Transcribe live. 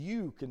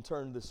You can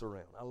turn this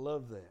around. I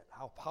love that,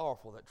 how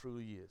powerful that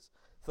truly is.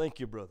 Thank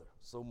you, brother,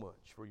 so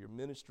much for your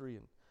ministry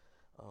and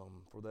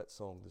for that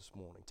song this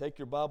morning. Take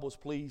your Bibles,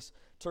 please.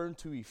 Turn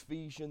to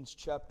Ephesians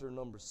chapter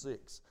number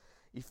 6.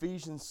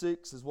 Ephesians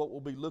 6 is what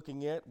we'll be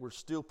looking at. We're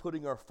still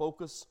putting our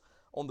focus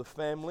on the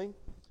family.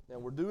 Now,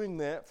 we're doing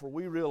that for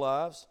we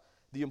realize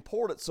the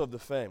importance of the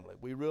family.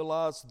 We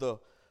realize the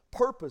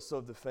purpose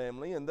of the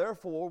family, and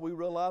therefore we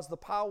realize the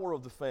power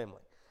of the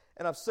family.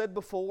 And I've said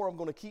before, I'm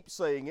going to keep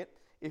saying it,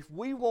 if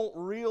we want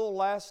real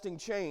lasting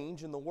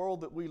change in the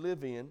world that we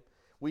live in,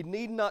 we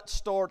need not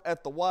start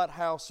at the White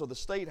House or the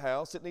State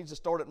House. It needs to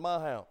start at my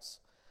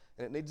house,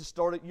 and it needs to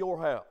start at your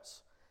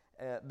house.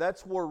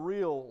 That's where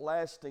real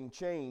lasting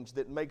change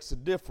that makes a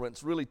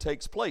difference really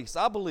takes place.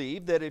 I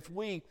believe that if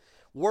we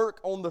work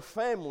on the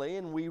family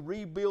and we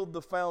rebuild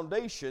the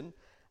foundation,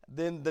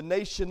 then the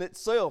nation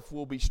itself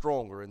will be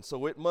stronger. And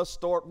so it must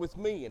start with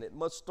me, and it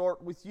must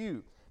start with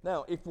you.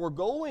 Now, if we're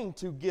going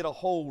to get a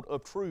hold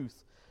of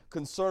truth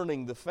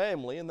concerning the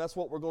family, and that's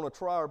what we're going to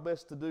try our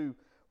best to do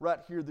right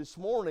here this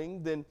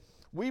morning, then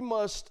we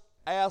must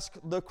ask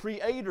the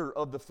creator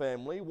of the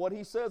family what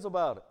he says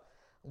about it.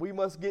 We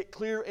must get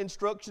clear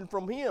instruction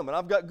from him. And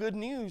I've got good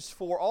news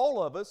for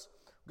all of us.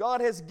 God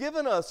has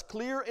given us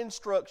clear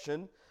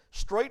instruction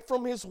straight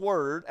from his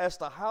word as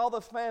to how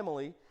the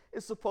family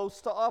is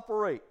supposed to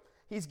operate.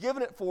 He's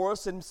given it for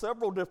us in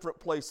several different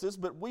places,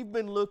 but we've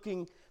been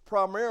looking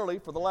primarily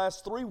for the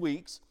last 3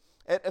 weeks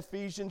at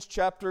Ephesians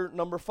chapter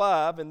number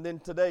 5, and then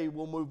today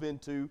we'll move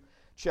into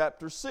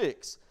chapter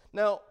 6.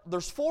 Now,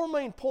 there's 4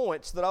 main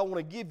points that I want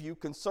to give you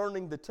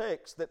concerning the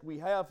text that we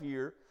have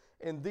here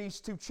in these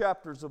 2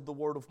 chapters of the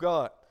Word of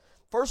God.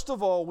 First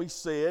of all, we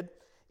said,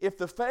 if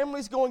the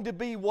family's going to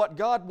be what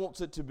God wants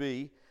it to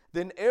be,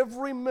 then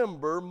every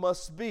member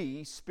must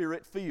be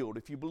Spirit-filled.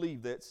 If you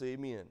believe that, say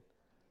amen.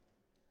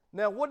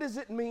 Now, what does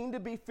it mean to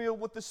be filled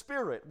with the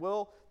Spirit?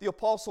 Well, the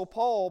Apostle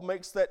Paul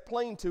makes that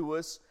plain to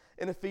us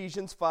in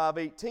Ephesians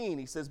 5:18.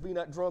 He says, be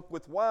not drunk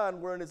with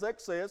wine wherein is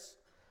excess,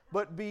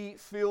 but be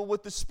filled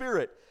with the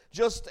Spirit.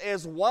 Just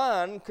as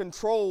wine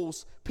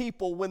controls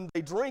people when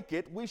they drink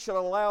it, we should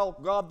allow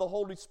God the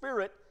Holy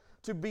Spirit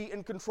to be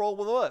in control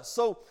with us.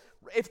 So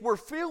if we're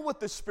filled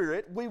with the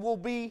Spirit, we will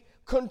be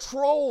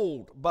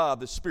controlled by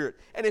the Spirit.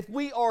 And if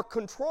we are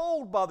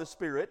controlled by the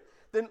Spirit,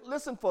 then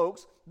listen,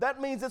 folks, that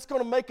means it's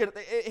going to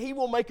He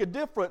will make a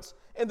difference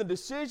in the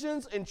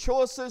decisions and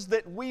choices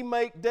that we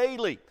make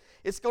daily.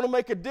 It's going to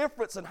make a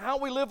difference in how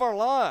we live our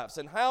lives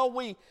and how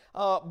we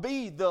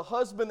be the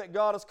husband that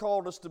God has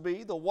called us to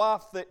be, the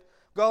wife that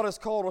God has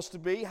called us to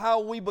be,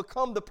 how we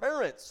become the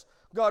parents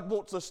God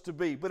wants us to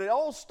be. But it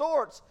all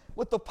starts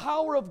with the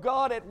power of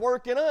God at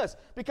work in us.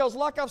 Because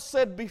like I've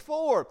said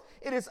before,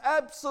 it is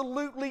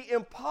absolutely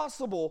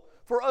impossible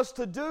for us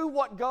to do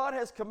what God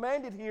has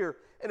commanded here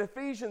in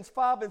Ephesians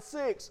 5 and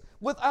 6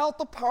 without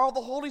the power of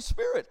the Holy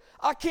Spirit.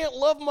 I can't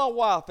love my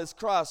wife as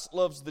Christ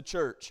loves the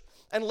church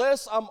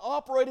unless I'm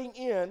operating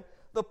in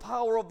the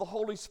power of the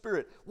Holy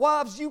Spirit.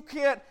 Wives, you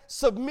can't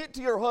submit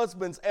to your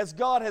husbands as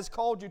God has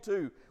called you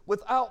to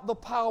without the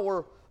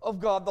power of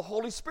God, the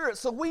Holy Spirit.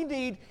 So we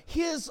need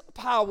His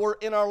power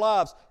in our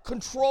lives,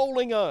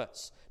 controlling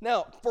us.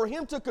 Now, for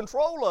Him to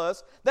control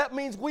us, that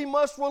means we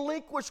must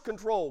relinquish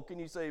control. Can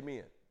you say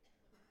amen?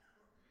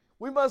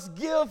 We must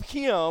give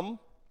Him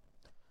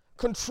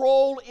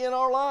control in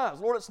our lives.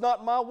 Lord, it's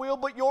not my will,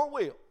 but your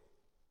will.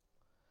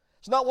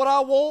 It's not what I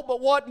want, but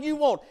what you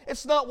want.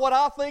 It's not what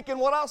I think and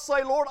what I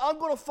say. Lord, I'm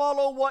going to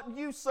follow what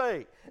you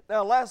say.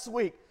 Now, last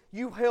week,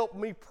 you helped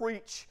me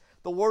preach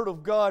the Word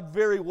of God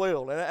very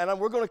well, and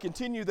we're going to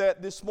continue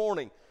that this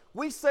morning.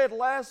 We said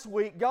last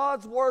week,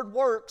 God's Word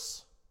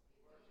works.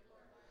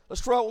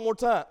 Let's try it one more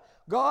time.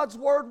 God's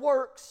Word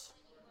works.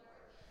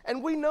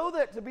 And we know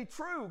that to be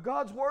true.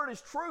 God's Word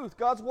is truth.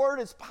 God's Word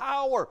is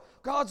power.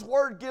 God's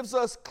Word gives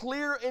us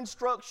clear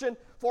instruction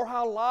for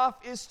how life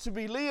is to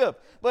be lived.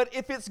 But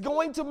if it's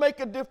going to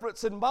make a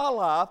difference in my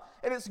life,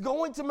 and it's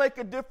going to make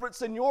a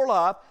difference in your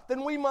life,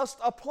 then we must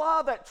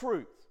apply that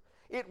truth.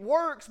 It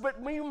works,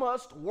 but we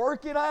must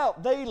work it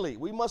out daily.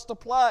 We must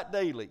apply it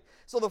daily.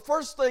 So the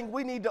first thing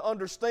we need to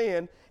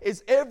understand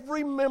is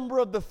every member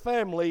of the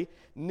family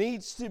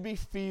needs to be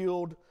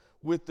filled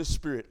with the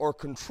Spirit or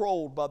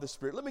controlled by the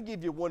Spirit. Let me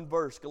give you one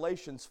verse,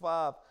 Galatians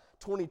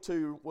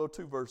 5:22, well,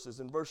 2 verses,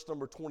 in verse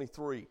number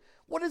 23.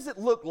 What does it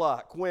look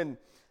like when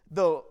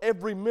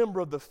every member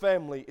of the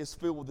family is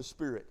filled with the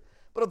Spirit?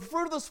 But the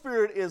fruit of the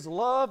Spirit is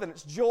love, and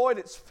it's joy, and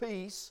it's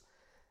peace,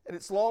 and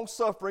it's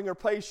long-suffering or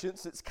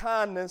patience, it's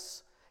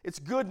kindness, it's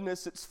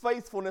goodness, it's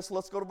faithfulness.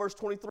 Let's go to verse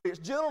 23. It's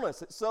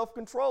gentleness, it's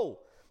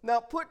self-control. Now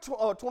put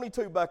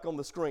 22 back on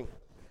the screen.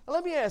 Now,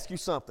 let me ask you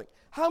something.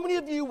 How many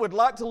of you would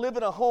like to live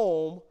in a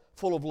home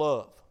full of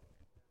love?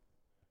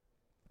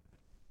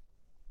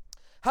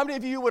 How many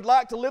of you would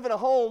like to live in a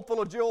home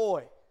full of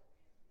joy?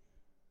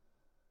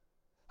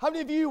 How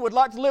many of you would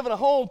like to live in a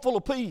home full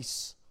of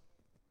peace?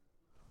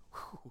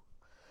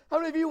 How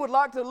many of you would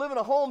like to live in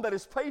a home that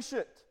is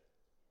patient?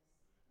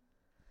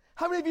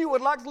 How many of you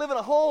would like to live in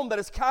a home that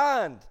is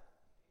kind?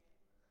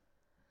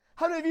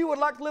 How many of you would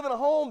like to live in a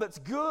home that's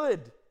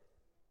good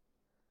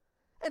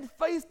and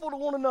faithful to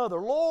one another,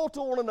 loyal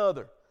to one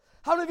another?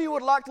 How many of you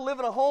would like to live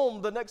in a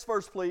home, the next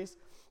verse please,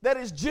 that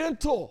is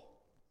gentle?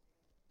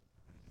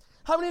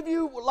 How many of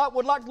you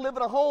would like to live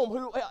in a home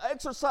who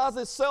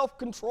exercises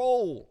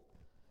self-control?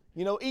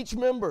 You know, each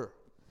member.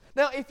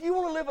 Now, if you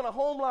want to live in a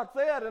home like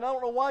that, and I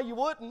don't know why you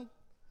wouldn't,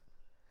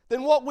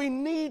 then what we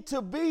need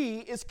to be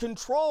is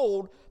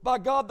controlled by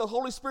God the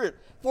Holy Spirit.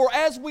 For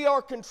as we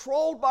are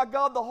controlled by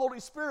God the Holy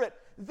Spirit,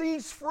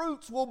 these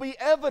fruits will be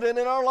evident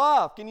in our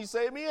life. Can you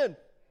say amen?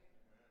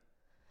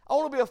 I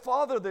want to be a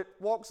father that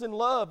walks in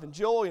love and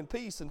joy and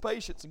peace and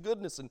patience and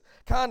goodness and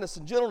kindness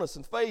and gentleness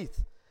and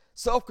faith,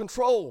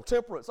 self-control,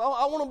 temperance. I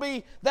want to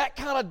be that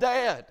kind of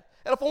dad.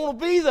 And if I want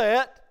to be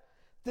that,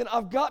 then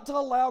I've got to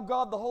allow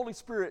God the Holy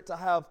Spirit to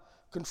have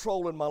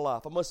control in my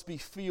life. I must be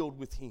filled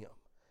with Him.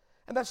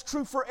 And that's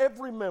true for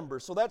every member.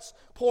 So that's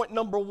point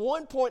number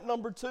one. Point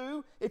number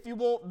two, if you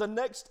want the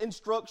next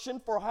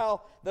instruction for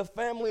how the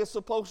family is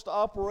supposed to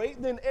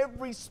operate, then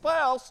every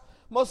spouse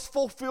must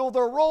fulfill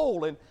their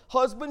role. And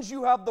husbands,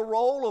 you have the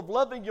role of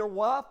loving your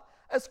wife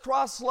as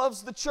Christ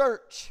loves the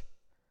church.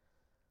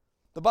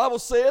 The Bible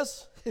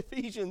says,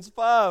 Ephesians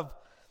 5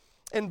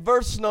 and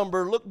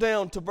look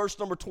down to verse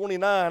number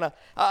 29.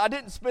 I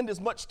didn't spend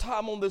as much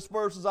time on this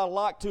verse as I'd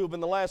like to have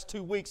in the last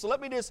 2 weeks. So let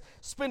me just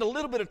spend a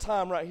little bit of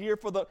time right here.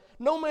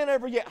 No man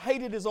ever yet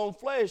hated his own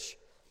flesh.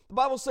 The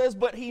Bible says,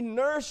 but he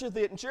nourisheth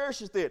it and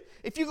cherisheth it.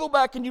 If you go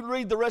back and you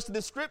read the rest of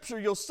this scripture,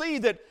 you'll see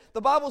that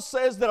the Bible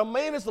says that a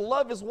man is to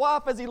love his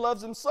wife as he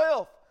loves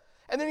himself.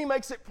 And then he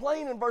makes it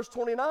plain in verse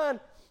 29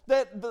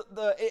 that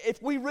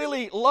if we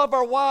really love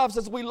our wives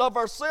as we love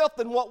ourselves,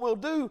 then what we'll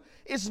do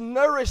is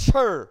nourish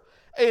her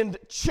and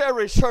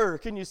cherish her.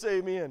 Can you say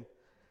amen?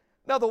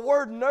 Now the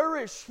word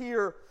nourish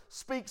here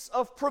speaks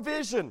of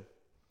provision.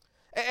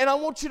 And I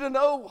want you to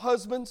know,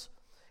 husbands,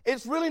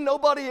 it's really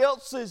nobody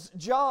else's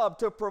job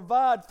to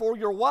provide for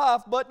your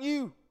wife but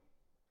you.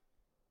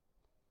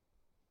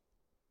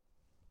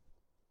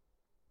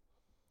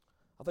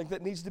 I think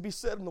that needs to be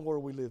said in the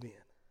world we live in.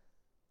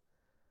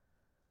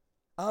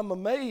 I'm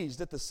amazed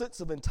at the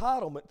sense of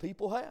entitlement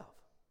people have.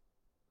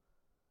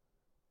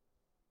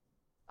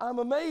 I'm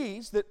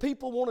amazed that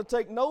people want to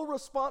take no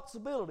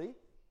responsibility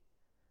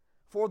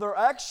for their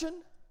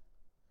action,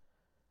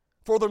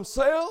 for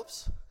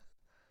themselves,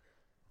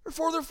 or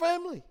for their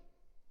family.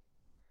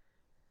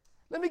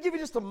 Let me give you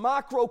just a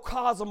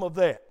microcosm of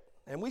that.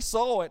 And we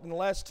saw it in the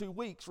last 2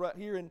 weeks right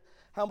here in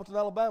Hamilton,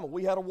 Alabama.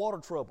 We had a water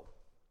trouble.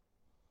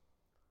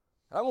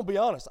 And I'm going to be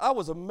honest, I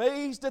was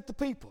amazed at the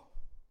people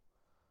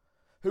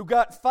who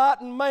got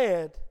fighting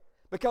mad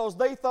because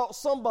they thought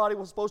somebody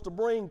was supposed to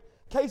bring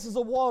cases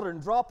of water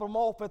and drop them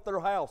off at their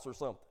house or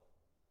something.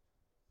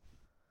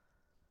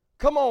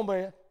 Come on,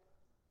 man.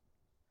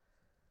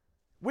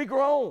 We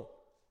grown.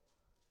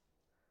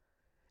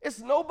 It's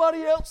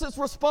nobody else's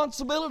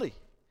responsibility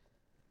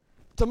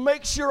to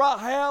make sure I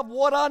have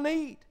what I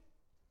need.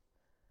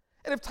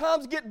 And if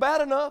times get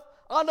bad enough,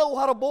 I know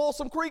how to boil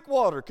some creek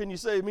water. Can you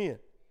say amen?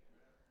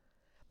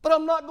 But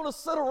I'm not going to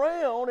sit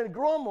around and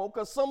grumble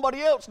because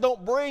somebody else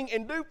don't bring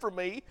and do for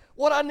me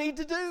what I need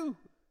to do.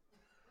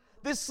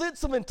 This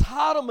sense of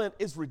entitlement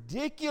is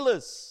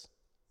ridiculous.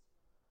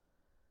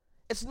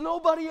 It's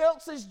nobody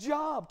else's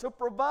job to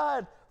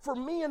provide for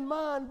me and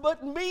mine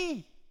but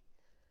me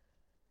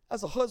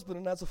as a husband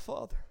and as a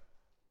father.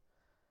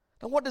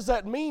 Now, what does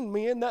that mean,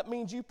 men? That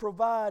means you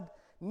provide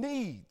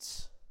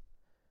needs.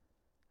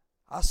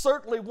 I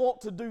certainly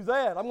want to do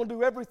that. I'm going to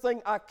do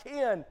everything I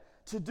can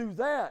to do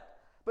that.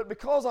 But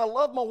because I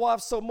love my wife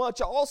so much,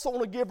 I also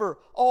want to give her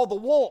all the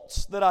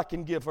wants that I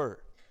can give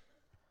her.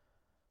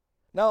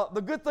 Now,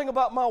 the good thing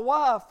about my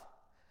wife,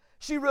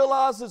 she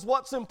realizes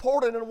what's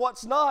important and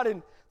what's not.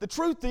 And the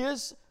truth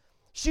is,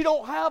 she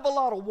don't have a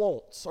lot of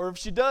wants. Or if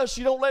she does,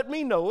 she don't let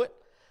me know it.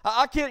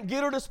 I can't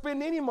get her to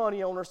spend any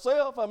money on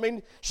herself. I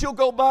mean, she'll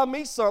go buy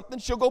me something.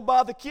 She'll go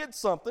buy the kids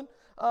something.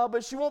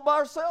 But she won't buy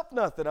herself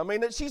nothing. I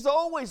mean, she's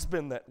always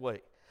been that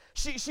way.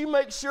 She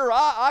makes sure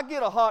I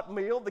get a hot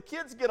meal. The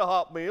kids get a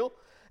hot meal.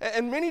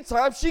 And many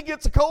times she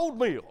gets a cold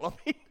meal. I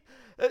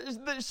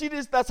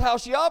mean, that's how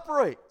she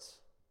operates.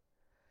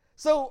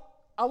 So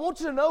I want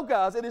you to know,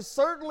 guys, it is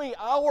certainly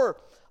our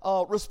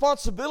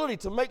responsibility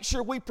to make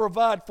sure we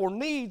provide for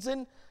needs.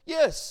 And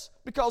yes,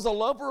 because I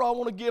love her, I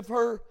want to give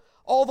her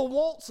all the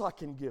wants I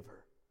can give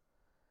her.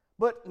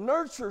 But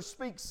nurture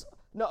speaks,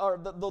 or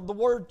the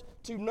word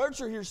to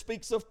nurture here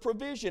speaks of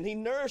provision. He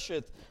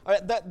nourisheth.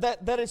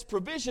 That is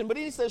provision, but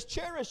he says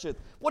cherisheth.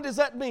 What does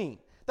that mean?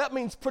 That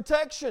means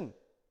protection.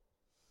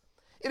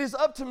 It is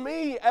up to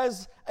me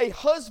as a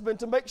husband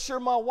to make sure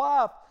my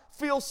wife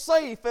feels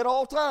safe at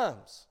all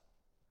times.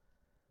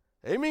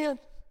 Amen.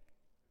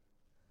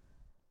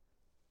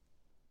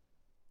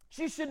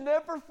 She should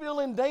never feel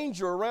in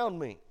danger around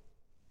me.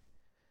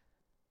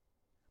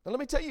 Now let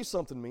me tell you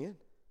something, men.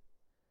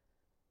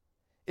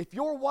 If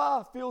your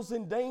wife feels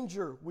in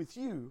danger with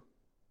you,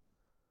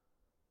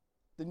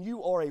 then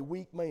you are a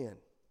weak man.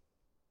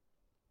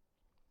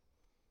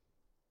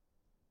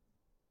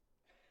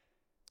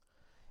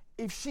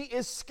 if she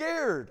is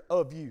scared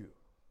of you.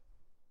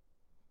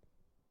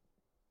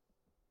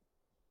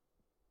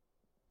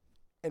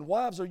 And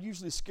wives are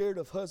usually scared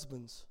of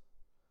husbands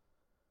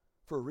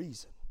for a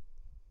reason.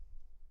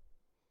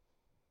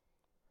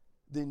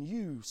 Then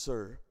you,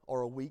 sir,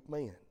 are a weak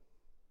man.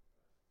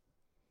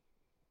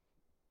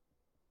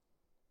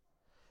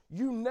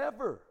 You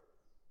never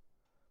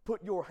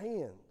put your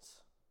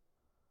hands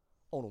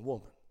on a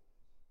woman.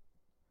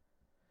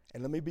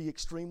 And let me be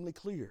extremely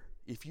clear.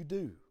 If you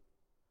do,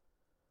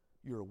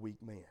 you're a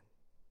weak man.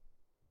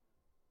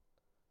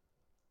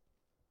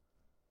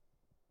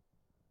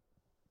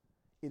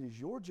 It is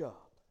your job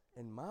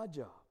and my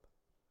job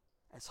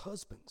as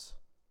husbands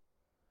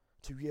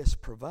to, yes,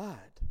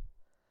 provide,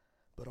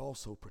 but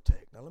also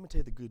protect. Now, let me tell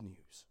you the good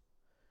news.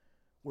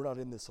 We're not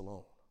in this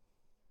alone.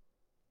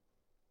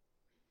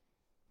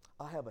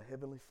 I have a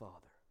heavenly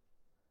Father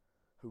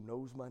who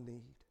knows my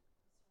need,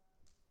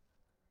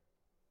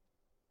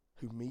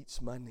 who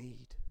meets my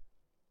need.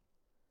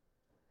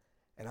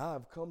 And I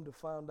have come to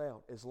find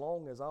out, as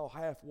long as I'll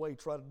halfway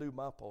try to do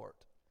my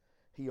part,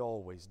 He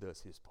always does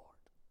His part.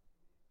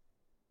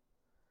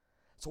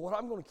 So what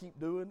I'm going to keep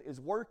doing is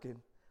working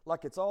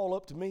like it's all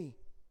up to me,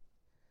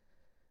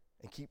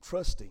 and keep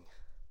trusting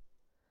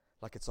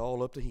like it's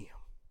all up to Him.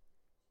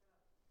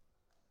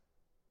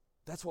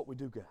 That's what we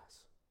do, guys.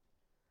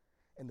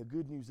 And the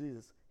good news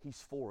is He's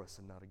for us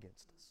and not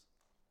against us.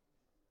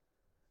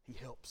 He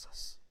helps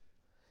us.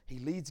 He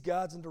leads,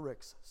 guides, and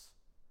directs us.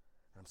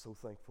 I'm so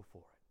thankful for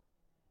it.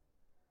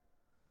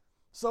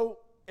 So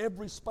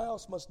every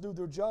spouse must do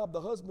their job.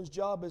 The husband's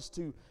job is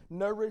to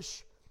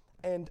nourish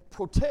and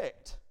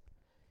protect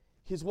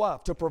his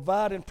wife, to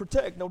provide and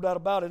protect, no doubt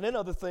about it, and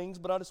other things,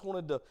 but I just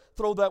wanted to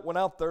throw that one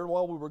out there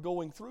while we were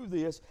going through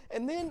this.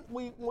 And then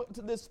we went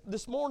to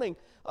this morning.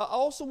 I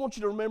also want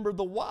you to remember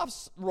the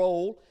wife's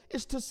role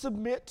is to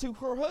submit to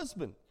her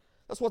husband.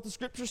 That's what the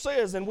Scripture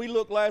says. And we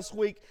looked last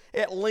week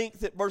at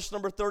length at verse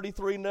number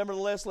 33.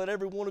 Nevertheless, let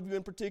every one of you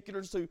in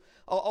particular to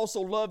also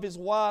love his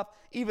wife,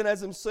 even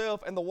as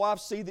himself, and the wife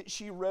see that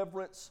she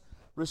reverence,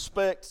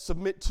 respect,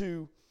 submit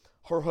to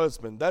her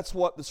husband. That's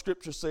what the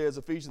Scripture says,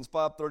 Ephesians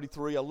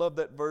 5:33. I love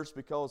that verse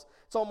because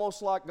it's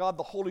almost like God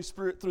the Holy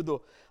Spirit through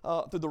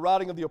the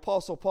writing of the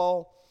Apostle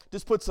Paul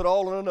just puts it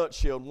all in a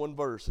nutshell in one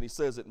verse, and he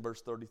says it in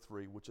verse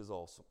 33, which is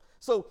awesome.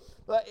 So,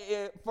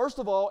 first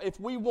of all, if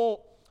we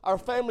want our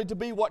family to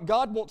be what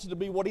God wants it to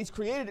be, what He's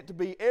created it to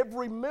be,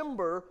 every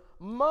member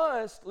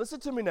must, listen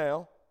to me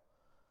now,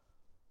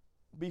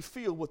 be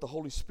filled with the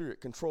Holy Spirit,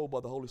 controlled by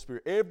the Holy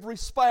Spirit. Every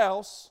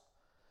spouse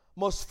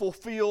must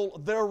fulfill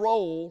their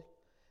role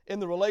in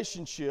the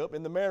relationship,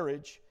 in the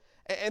marriage.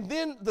 And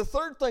then the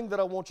third thing that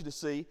I want you to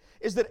see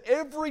is that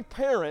every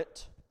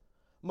parent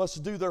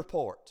must do their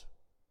part.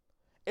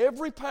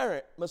 Every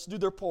parent must do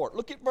their part.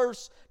 Look at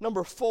verse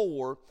number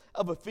 4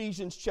 of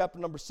Ephesians chapter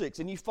number 6.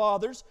 And ye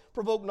fathers,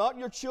 provoke not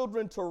your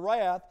children to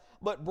wrath,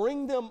 but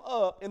bring them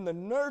up in the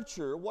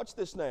nurture, watch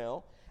this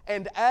now,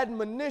 and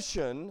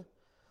admonition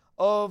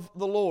of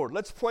the Lord.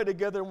 Let's pray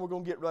together and we're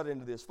going to get right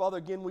into this. Father,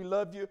 again, we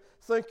love you.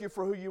 Thank you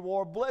for who you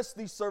are. Bless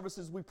these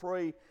services, we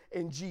pray,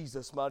 in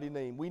Jesus' mighty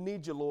name. We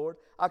need you, Lord.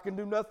 I can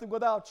do nothing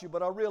without you,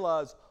 but I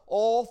realize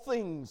all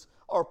things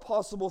are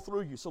possible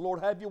through you. So, Lord,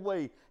 have your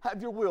way,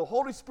 have your will.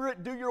 Holy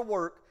Spirit, do your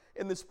work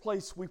in this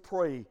place, we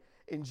pray,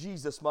 in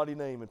Jesus' mighty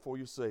name and for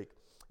your sake.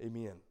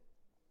 Amen.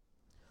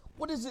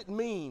 What does it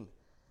mean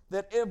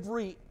that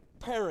every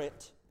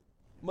parent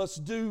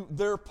must do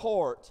their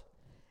part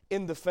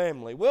in the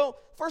family? Well,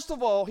 first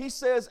of all, he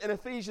says in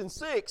Ephesians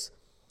 6,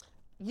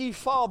 ye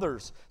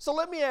fathers. So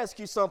let me ask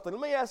you something.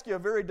 Let me ask you a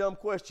very dumb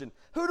question.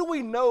 Who do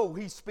we know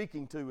he's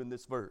speaking to in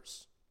this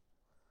verse?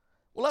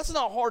 Well, that's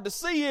not hard to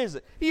see, is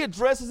it? He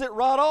addresses it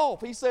right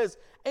off. He says,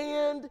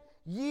 and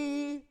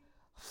ye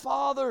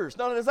fathers.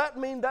 Now, does that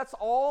mean that's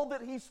all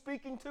that he's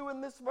speaking to in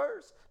this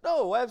verse?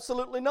 No,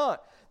 absolutely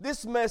not.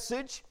 This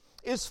message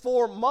is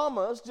for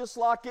mamas just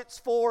like it's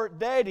for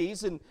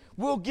daddies, and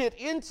we'll get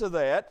into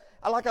that.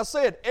 Like I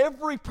said,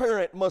 every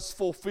parent must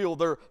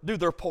do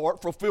their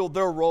part, fulfill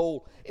their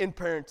role in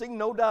parenting,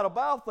 no doubt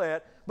about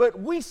that. But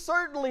we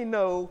certainly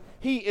know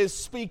he is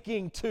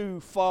speaking to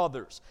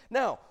fathers.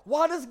 Now,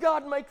 why does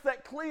God make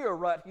that clear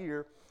right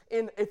here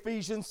in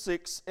Ephesians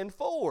 6 and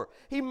 4?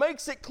 He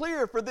makes it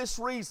clear for this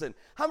reason.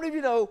 How many of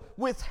you know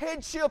with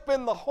headship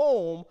in the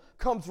home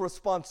comes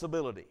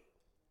responsibility?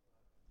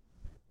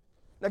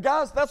 Now,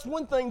 guys, that's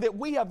one thing that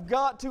we have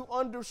got to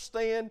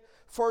understand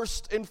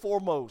first and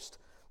foremost.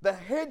 The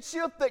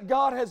headship that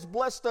God has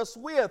blessed us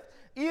with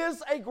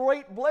is a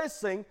great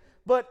blessing,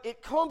 but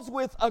it comes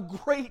with a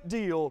great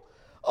deal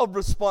of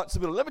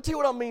responsibility. Let me tell you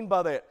what I mean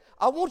by that.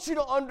 I want you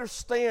to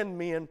understand,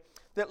 men,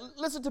 that,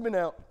 listen to me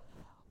now,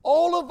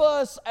 all of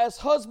us as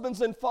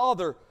husbands and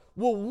fathers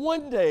will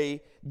one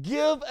day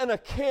give an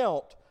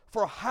account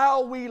for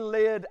how we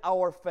led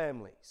our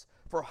families,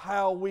 for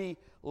how we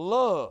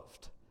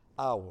loved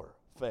our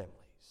families.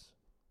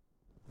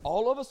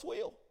 All of us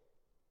will.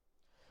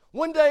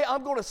 One day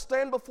I'm going to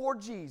stand before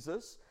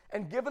Jesus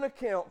and give an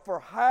account for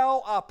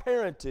how I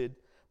parented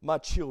my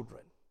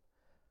children,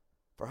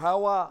 For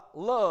how I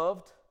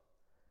loved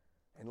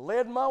and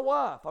led my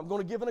wife, I'm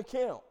going to give an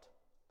account.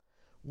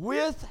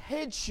 With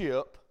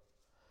headship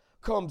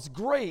comes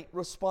great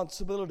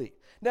responsibility.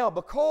 Now,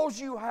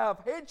 because you have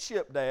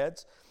headship,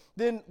 dads,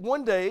 then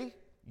one day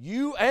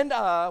you and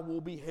I will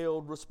be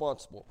held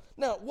responsible.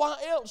 Now, why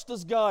else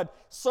does God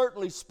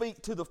certainly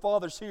speak to the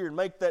fathers here and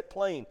make that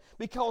plain?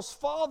 Because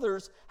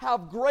fathers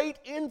have great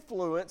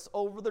influence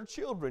over their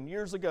children.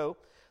 Years ago,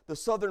 the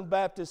Southern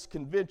Baptist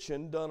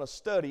Convention done a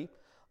study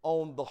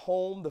on the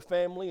home, the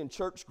family, and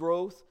church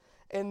growth.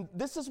 And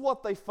this is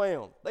what they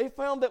found. They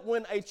found that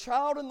when a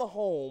child in the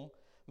home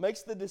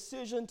makes the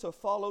decision to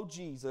follow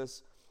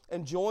Jesus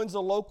and joins a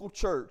local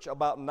church,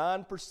 about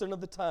 9% of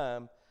the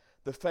time,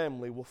 the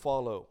family will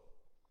follow.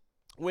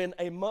 When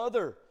a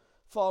mother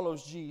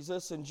follows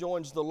Jesus and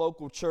joins the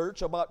local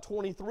church, about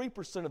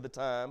 23% of the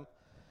time,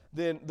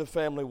 then the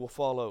family will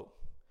follow.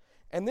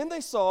 And then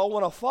they saw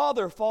when a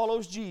father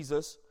follows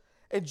Jesus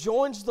and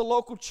joins the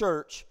local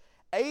church,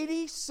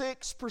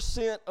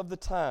 86% of the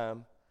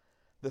time,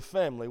 the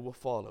family will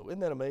follow. Isn't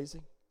that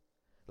amazing?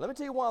 Let me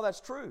tell you why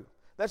that's true.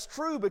 That's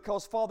true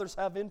because fathers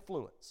have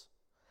influence.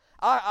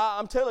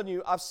 I'm telling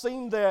you, I've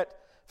seen that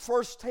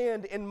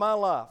firsthand in my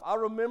life. I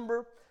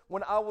remember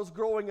when I was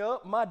growing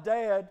up, my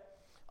dad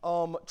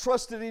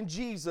trusted in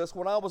Jesus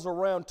when I was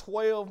around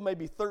 12,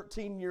 maybe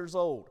 13 years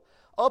old.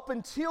 Up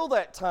until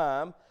that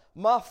time,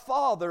 my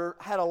father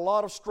had a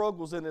lot of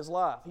struggles in his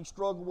life. He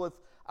struggled with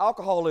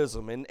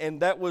alcoholism, and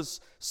that was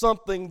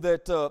something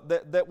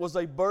that was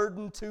a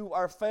burden to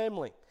our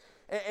family.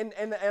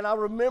 And I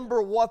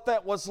remember what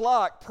that was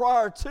like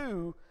prior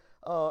to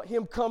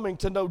him coming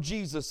to know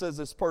Jesus as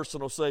his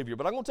personal Savior.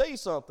 But I'm going to tell you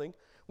something.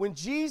 When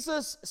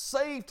Jesus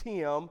saved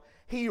him,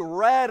 he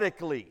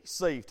radically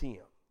saved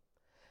him.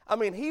 I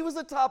mean, he was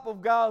the type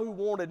of guy who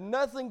wanted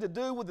nothing to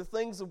do with the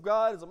things of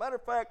God. As a matter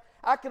of fact,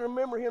 I can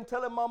remember him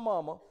telling my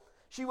mama,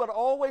 she would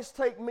always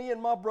take me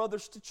and my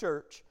brothers to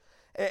church.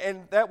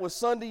 And that was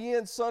Sunday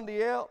in,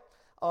 Sunday out.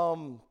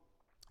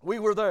 We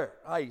were there.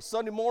 Hey,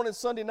 Sunday morning,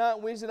 Sunday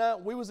night, Wednesday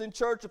night, we was in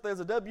church. If there's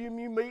a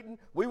WMU meeting,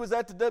 we was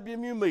at the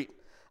WMU meeting.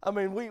 I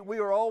mean, we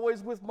were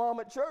always with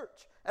Mom at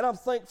church. And I'm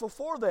thankful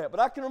for that.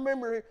 But I can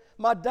remember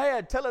my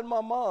dad telling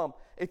my mom,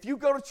 if you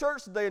go to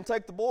church today and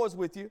take the boys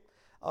with you,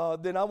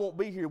 then I won't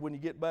be here when you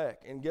get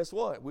back. And guess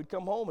what? We'd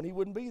come home and he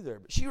wouldn't be there.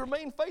 But she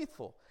remained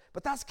faithful.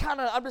 But that's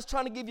I'm just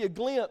trying to give you a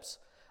glimpse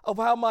of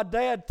how my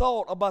dad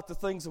thought about the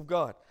things of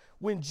God.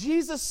 When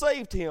Jesus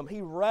saved him,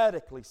 he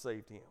radically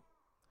saved him.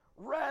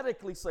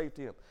 Radically saved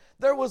him.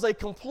 There was a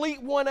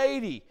complete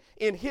 180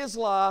 in his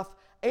life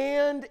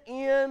and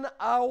in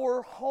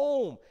our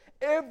home.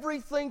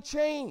 Everything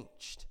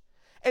changed.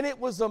 And it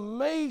was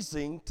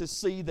amazing to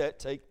see that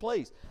take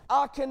place.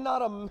 I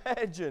cannot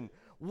imagine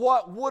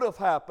what would have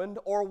happened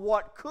or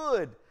what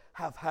could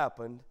have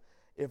happened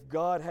if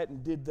God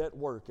hadn't did that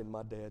work in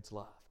my dad's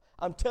life.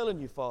 I'm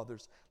telling you,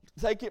 fathers,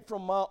 take it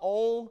from my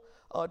own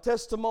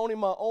testimony,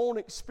 my own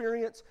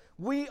experience.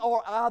 We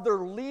are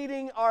either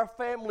leading our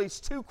families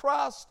to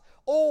Christ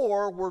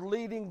or we're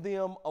leading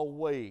them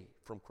away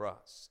from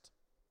Christ.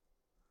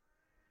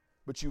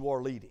 But you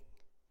are leading.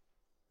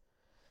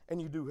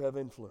 And you do have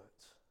influence.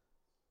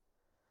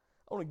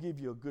 I want to give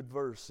you a good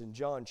verse in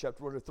John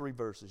chapter 1, 3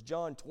 verses.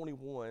 John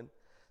 21,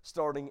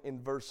 starting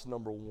in verse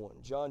number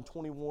 1. John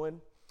 21,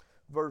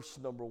 verse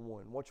number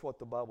 1. Watch what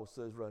the Bible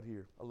says right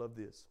here. I love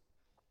this.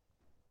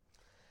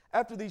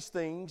 After these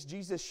things,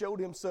 Jesus showed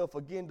himself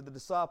again to the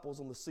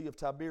disciples on the Sea of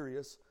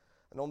Tiberias,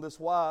 and on this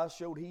wise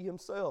showed he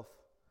himself.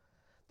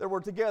 There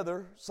were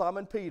together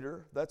Simon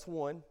Peter, that's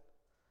one,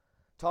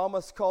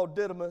 Thomas called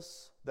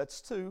Didymus,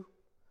 that's two,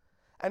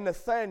 and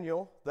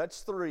Nathanael,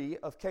 that's three,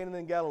 of Cana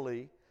in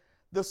Galilee,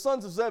 the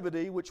sons of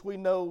Zebedee, which we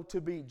know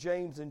to be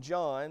James and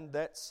John,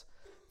 that's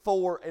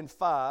 4 and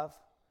 5,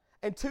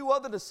 and two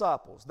other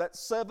disciples, that's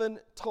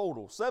 7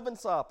 total, 7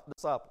 disciples.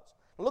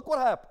 Now look what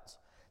happens.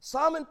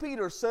 Simon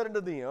Peter said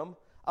unto them,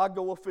 I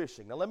go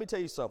a-fishing. Now let me tell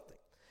you something.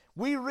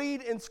 We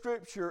read in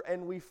Scripture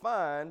and we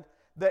find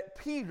that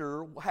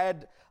Peter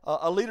had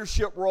a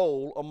leadership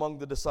role among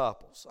the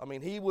disciples. I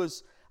mean, he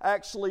was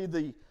actually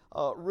the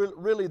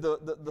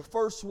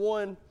first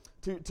one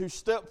to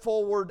step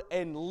forward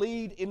and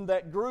lead in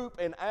that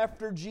group. And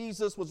after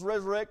Jesus was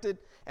resurrected,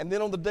 and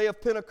then on the day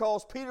of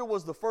Pentecost, Peter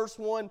was the first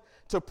one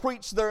to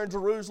preach there in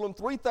Jerusalem.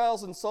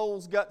 3,000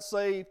 souls got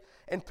saved,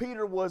 and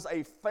Peter was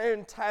a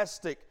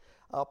fantastic,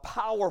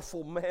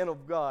 powerful man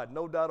of God,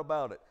 no doubt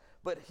about it.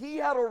 But he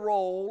had a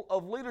role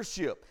of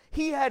leadership.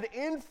 He had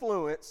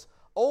influence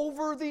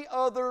over the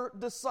other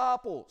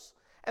disciples.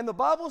 And the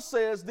Bible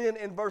says then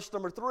in verse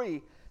number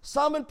 3,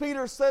 Simon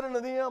Peter said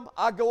unto them,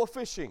 I go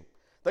a-fishing.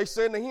 They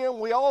said to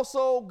him, we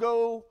also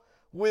go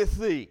with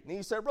thee. And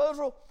he said, Brother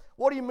Israel,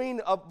 what do you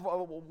mean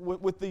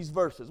with these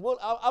verses? Well,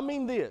 I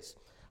mean this.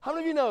 How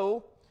many of you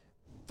know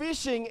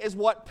fishing is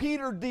what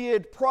Peter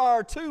did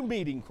prior to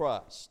meeting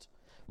Christ?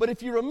 But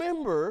if you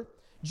remember,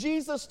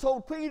 Jesus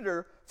told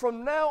Peter,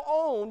 from now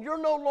on,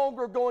 you're no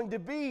longer going to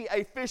be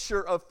a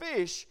fisher of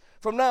fish.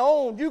 From now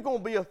on, you're going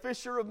to be a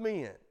fisher of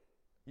men.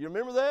 You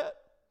remember that?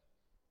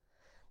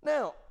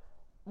 Now,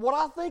 what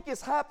I think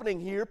is happening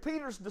here,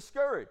 Peter's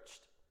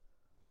discouraged.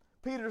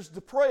 Peter's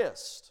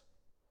depressed.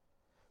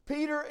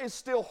 Peter is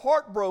still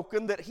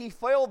heartbroken that he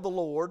failed the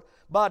Lord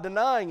by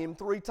denying Him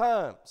 3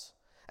 times.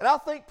 And I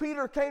think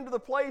Peter came to the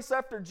place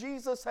after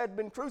Jesus had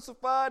been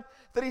crucified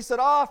that he said,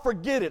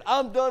 forget it.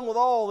 I'm done with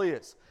all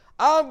this.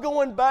 I'm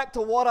going back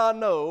to what I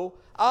know.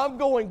 I'm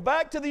going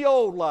back to the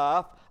old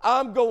life.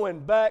 I'm going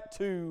back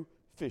to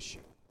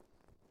fishing.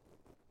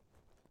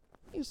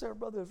 You say,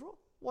 Brother Israel,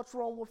 what's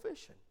wrong with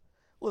fishing?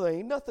 Well, there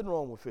ain't nothing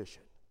wrong with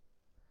fishing.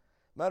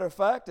 Matter of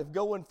fact, if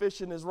going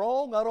fishing is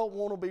wrong, I don't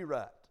want to be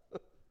right.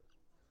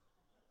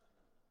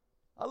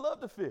 I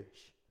love to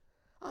fish.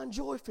 I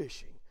enjoy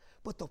fishing.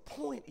 But the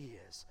point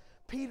is,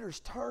 Peter's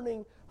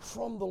turning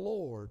from the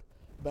Lord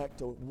back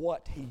to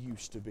what he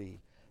used to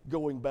be,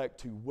 going back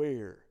to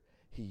where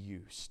he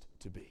used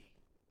to be.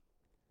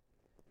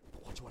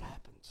 But watch what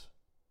happens.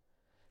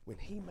 When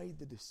he made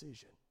the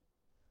decision,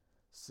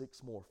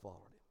 6 more followed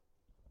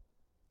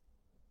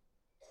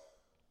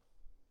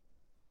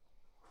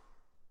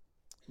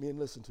him. Men,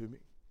 listen to me.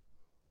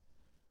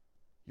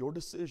 Your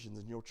decisions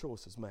and your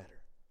choices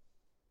matter.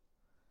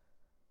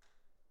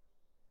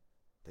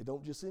 They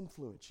don't just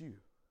influence you.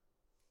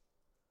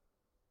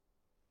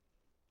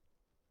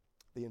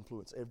 They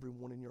influence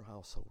everyone in your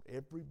household.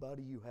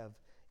 Everybody you have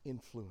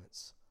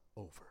influence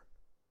over.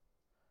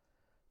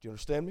 Do you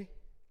understand me?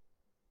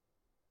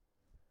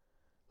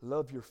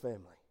 Love your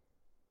family.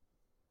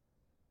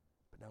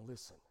 But now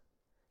listen.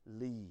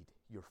 Lead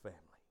your family.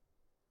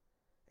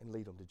 And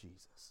lead them to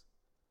Jesus.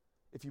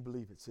 If you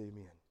believe it, say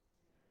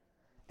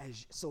amen.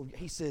 So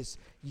he says,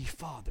 ye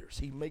fathers.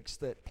 He makes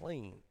that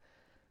plain.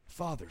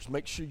 Fathers,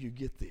 make sure you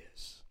get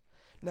this.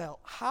 Now,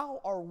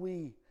 how are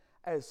we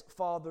as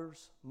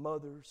fathers,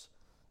 mothers,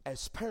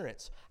 as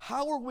parents,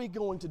 how are we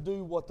going to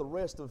do what the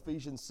rest of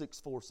Ephesians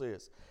 6:4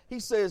 says?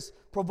 He says,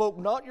 provoke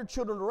not your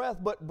children to wrath,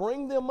 but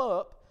bring them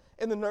up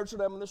in the nurture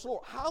them in the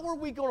Lord. How are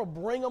we going to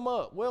bring them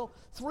up? Well,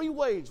 3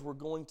 ways we're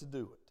going to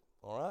do it.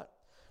 All right?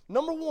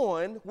 Number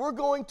 1, we're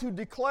going to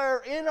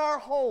declare in our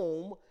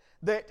home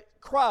that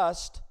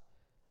Christ,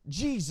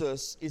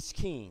 Jesus, is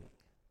King.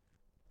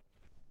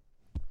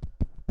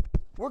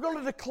 We're going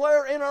to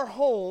declare in our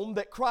home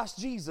that Christ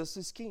Jesus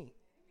is King.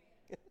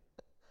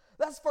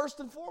 That's first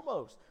and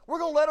foremost. We're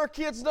going to let our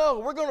kids know.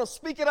 We're going to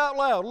speak it out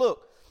loud.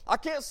 Look, I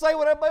can't say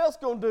what everybody else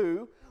is going to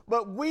do,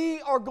 but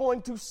we are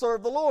going to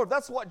serve the Lord.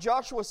 That's what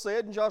Joshua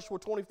said in Joshua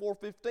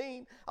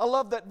 24:15. I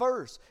love that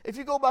verse. If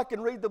you go back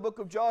and read the book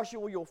of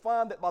Joshua, you'll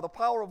find that by the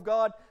power of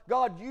God,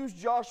 God used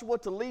Joshua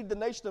to lead the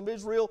nation of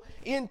Israel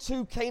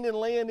into Canaan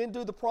land,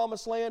 into the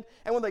promised land.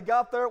 And when they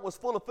got there, it was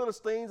full of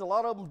Philistines, a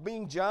lot of them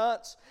being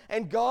giants.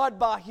 And God,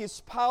 by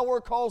His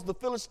power, caused the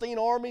Philistine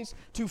armies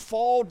to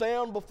fall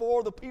down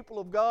before the people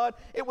of God.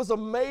 It was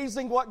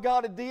amazing what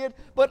God did.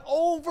 But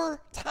over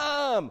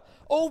time,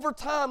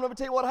 let me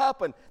tell you what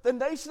happened. The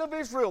nation of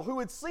Israel, who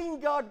had seen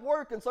God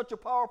work in such a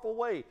powerful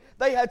way,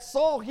 they had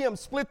saw Him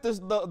split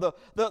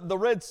the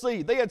Red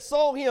Sea. They had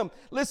saw Him,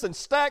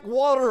 stack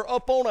water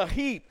up on a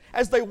heap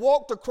as they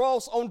walked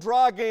across on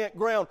dry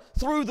ground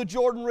through the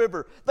Jordan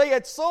River. They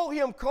had saw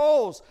Him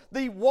cause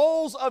the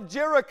walls of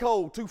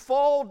Jericho to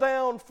fall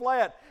down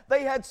flat.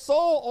 They had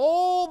saw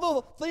all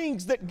the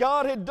things that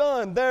God had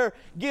done there,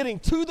 getting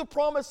to the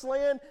promised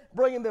land,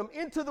 bringing them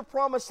into the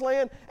promised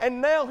land,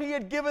 and now He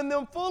had given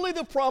them fully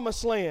the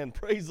promised land.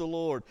 Praise the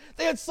Lord.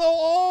 They had saw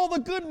all the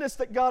goodness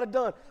that God had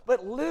done.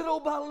 But little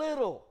by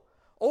little,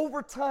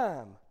 over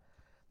time,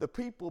 the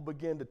people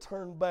began to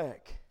turn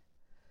back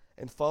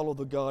and follow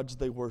the gods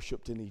they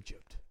worshiped in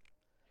Egypt.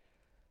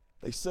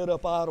 They set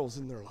up idols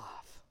in their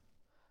life.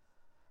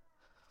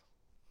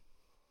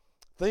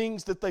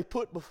 Things that they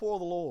put before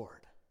the Lord.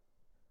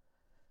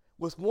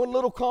 With one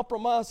little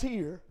compromise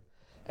here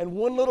and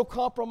one little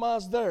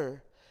compromise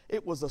there,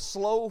 it was a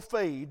slow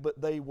fade,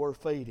 but they were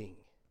fading.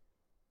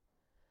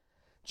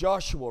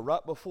 Joshua,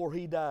 right before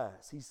he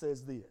dies, he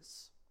says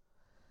this,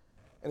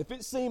 and if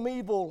it seem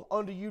evil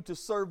unto you to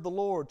serve the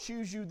Lord,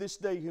 choose you this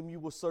day whom you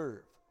will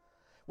serve.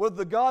 Whether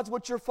the gods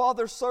which your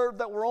fathers served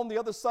that were on the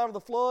other side of the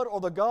flood,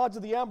 or the gods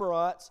of the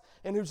Amorites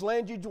in whose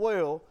land you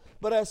dwell,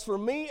 but as for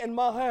me and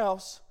my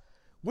house,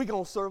 we're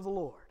going to serve the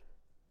Lord.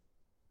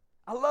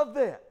 I love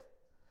that.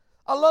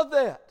 I love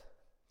that.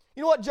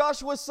 You know what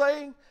Joshua is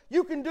saying?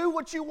 You can do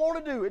what you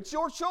want to do. It's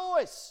your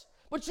choice.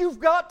 But you've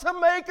got to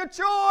make a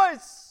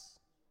choice.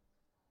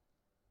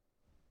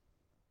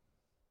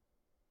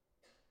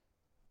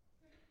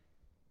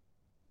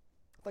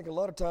 I think a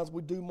lot of times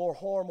we do more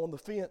harm on the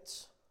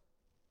fence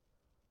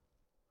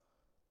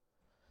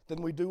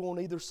than we do on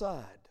either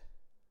side.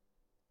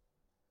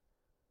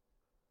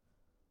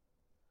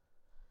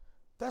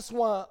 That's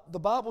why the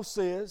Bible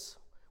says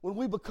when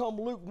we become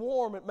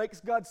lukewarm, it makes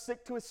God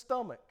sick to His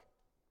stomach.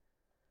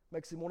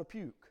 Makes Him want to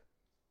puke.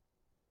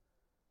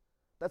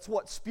 That's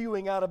what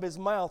spewing out of His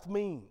mouth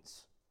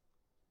means.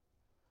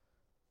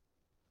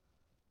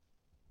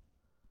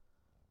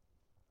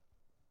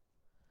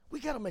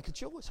 We got to make a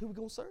choice who we're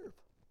going to serve.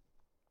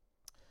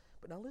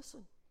 But now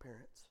listen,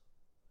 parents.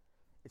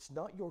 It's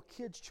not your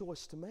kid's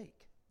choice to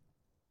make.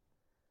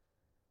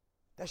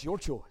 That's your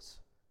choice.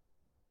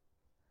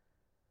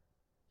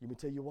 Let me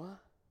tell you why?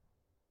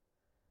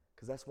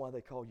 Because that's why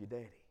they call you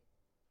daddy.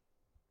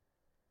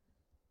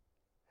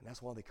 And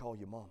that's why they call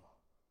you mama.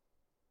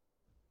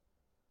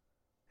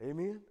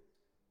 Amen?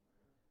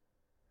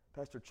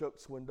 Pastor Chuck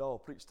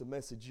Swindoll preached a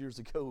message years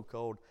ago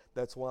called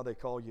That's Why They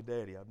Call You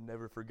Daddy. I've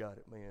never forgot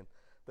it, man.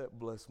 That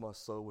blessed my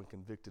soul and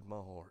convicted my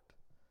heart.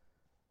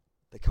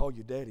 They call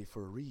you daddy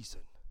for a reason.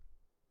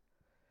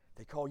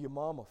 They call you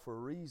mama for a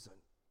reason.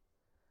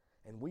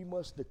 And we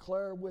must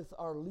declare with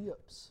our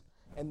lips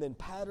and then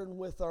pattern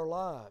with our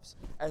lives.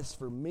 As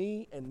for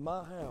me and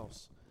my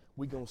house,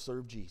 we're going to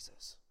serve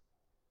Jesus.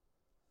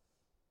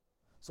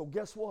 So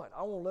guess what?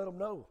 I want to let them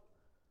know.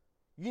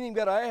 You ain't even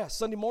got to ask.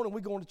 Sunday morning, we're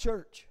going to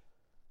church.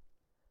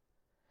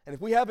 And if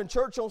we having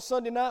church on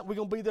Sunday night, we're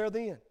going to be there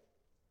then.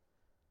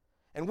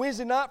 And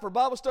Wednesday night for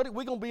Bible study,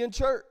 we're going to be in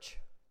church.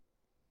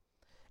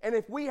 And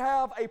if we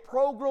have a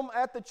program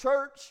at the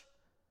church,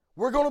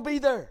 we're going to be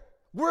there.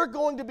 We're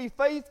going to be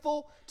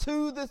faithful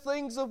to the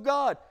things of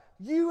God.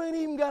 You ain't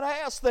even got to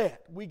ask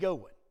that. We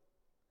going.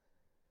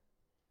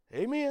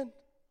 Amen.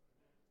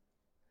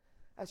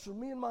 As for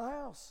me and my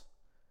house,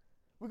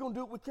 we're going to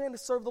do what we can to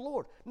serve the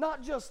Lord.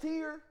 Not just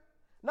here,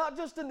 not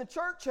just in the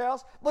church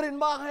house, but in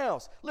my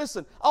house.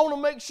 Listen, I want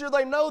to make sure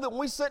they know that when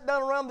we sit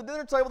down around the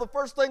dinner table, the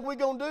first thing we're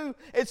going to do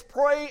is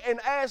pray and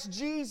ask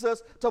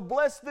Jesus to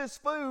bless this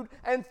food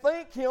and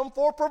thank Him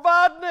for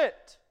providing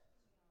it.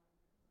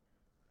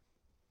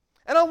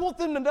 And I want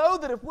them to know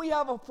that if we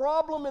have a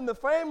problem in the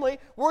family,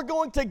 we're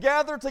going to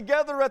gather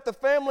together at the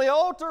family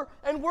altar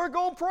and we're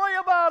going to pray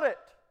about it.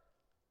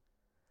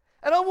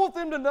 And I want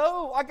them to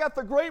know I got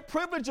the great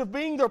privilege of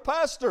being their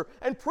pastor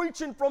and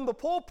preaching from the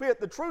pulpit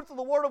the truth of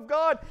the Word of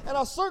God. And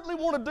I certainly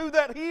want to do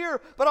that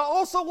here, but I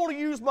also want to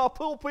use my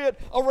pulpit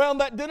around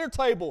that dinner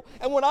table.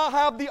 And when I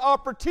have the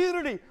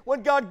opportunity,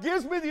 when God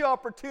gives me the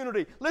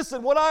opportunity,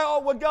 listen, when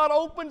God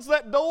opens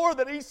that door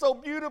that He so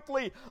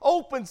beautifully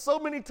opens so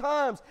many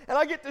times, and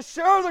I get to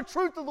share the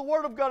truth of the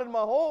Word of God in my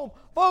home,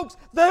 folks,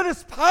 that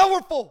is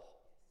powerful.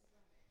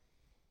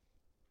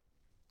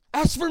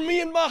 As for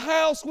me and my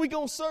house, we're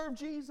going to serve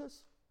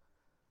Jesus.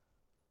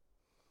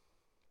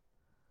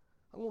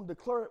 I want to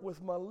declare it with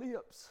my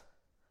lips.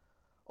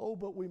 Oh,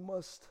 but we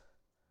must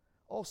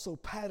also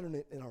pattern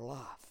it in our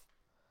life.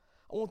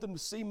 I want them to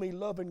see me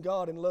loving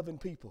God and loving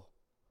people.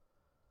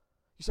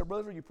 You say,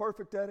 brother, are you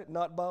perfect at it?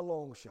 Not by a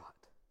long shot.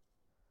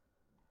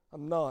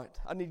 I'm not.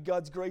 I need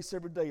God's grace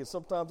every day. And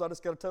sometimes I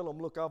just got to tell them,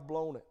 look, I've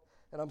blown it.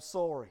 And I'm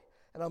sorry.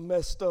 And I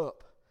messed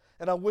up.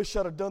 And I wish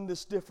I'd have done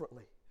this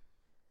differently.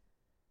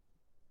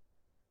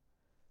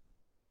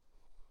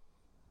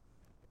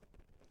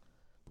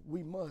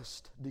 We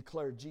must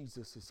declare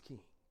Jesus as King.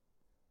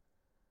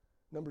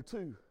 Number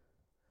 2,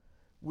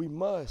 we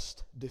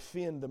must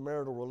defend the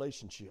marital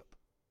relationship.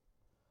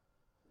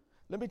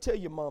 Let me tell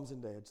you, moms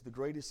and dads, the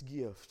greatest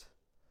gift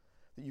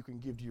that you can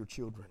give to your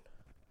children,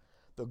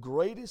 the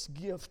greatest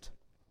gift,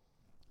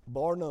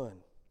 bar none,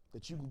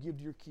 that you can give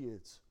to your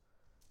kids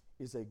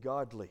is a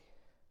godly,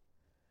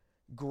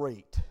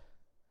 great,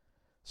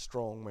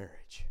 strong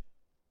marriage.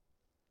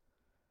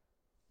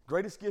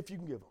 Greatest gift you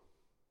can give them.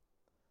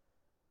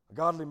 A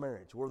godly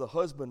marriage where the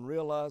husband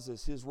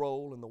realizes his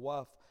role and the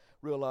wife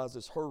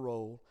realizes her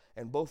role,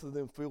 and both of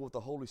them filled with the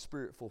Holy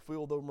Spirit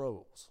fulfill those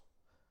roles.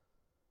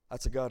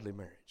 That's a godly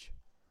marriage.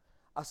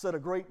 I said a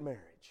great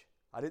marriage.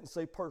 I didn't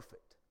say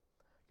perfect.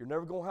 You're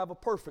never going to have a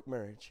perfect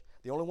marriage.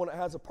 The only one that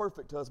has a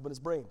perfect husband is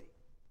Brandy.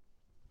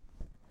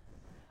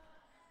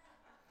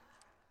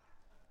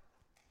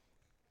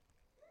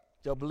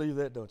 Y'all believe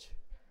that, don't you?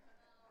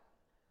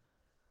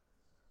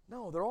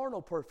 No, there are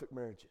no perfect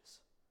marriages.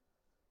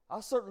 I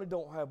certainly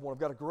don't have one.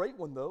 I've got a great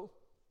one, though.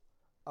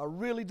 I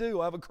really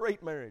do. I have a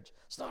great marriage.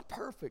 It's not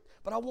perfect,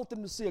 but I want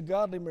them to see a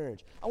godly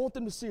marriage. I want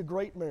them to see a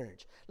great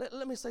marriage.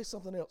 Let me say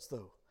something else,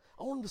 though.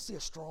 I want them to see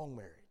a strong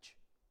marriage.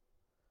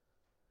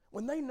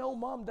 When they know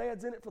mom and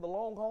dad's in it for the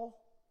long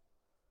haul,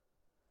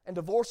 and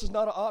divorce is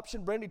not an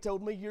option. Brandy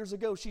told me years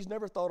ago she's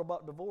never thought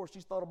about divorce.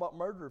 She's thought about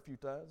murder a few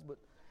times, but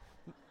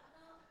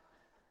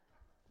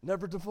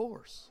never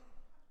divorce.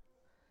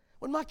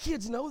 When my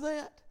kids know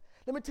that,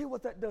 let me tell you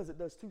what that does. It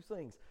does 2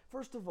 things.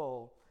 First of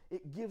all,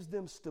 it gives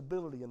them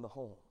stability in the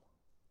home.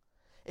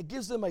 It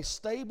gives them a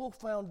stable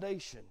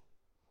foundation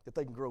that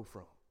they can grow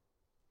from.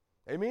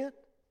 Amen?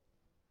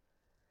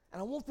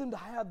 And I want them to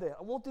have that.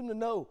 I want them to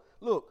know,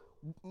 look,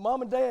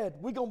 mom and dad,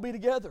 we're going to be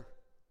together.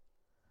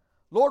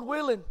 Lord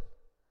willing,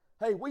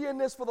 hey, we're in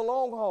this for the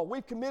long haul.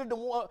 We've committed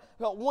to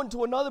one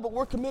to another, but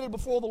we're committed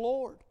before the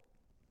Lord.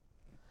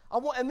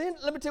 And then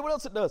let me tell you what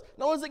else it does.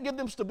 Not only does it give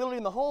them stability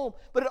in the home,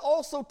 but it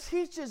also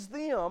teaches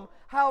them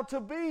how to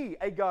be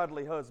a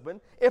godly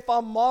husband if I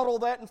model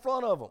that in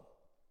front of them.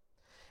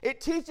 It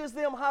teaches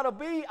them how to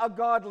be a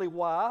godly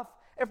wife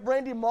if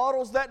Brandy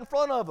models that in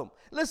front of them.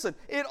 Listen,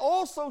 it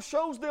also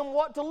shows them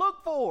what to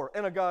look for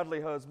in a godly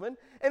husband,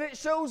 and it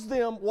shows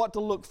them what to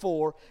look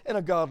for in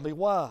a godly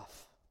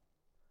wife.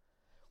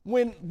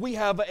 When we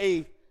have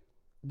a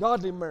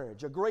godly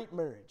marriage, a great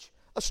marriage,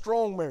 a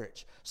strong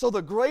marriage. So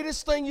the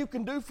greatest thing you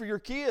can do for your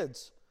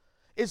kids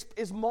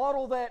is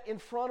model that in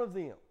front of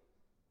them.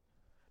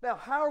 Now,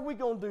 how are we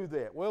going to do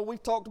that? Well,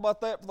 we've talked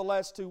about that for the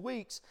last 2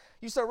 weeks.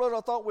 You said, Rhoda,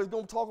 I thought we were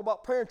going to talk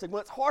about parenting. Well,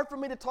 it's hard for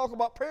me to talk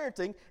about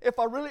parenting if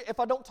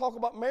I don't talk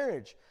about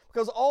marriage,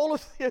 because all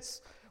of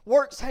this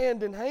works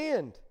hand in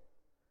hand.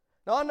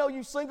 Now, I know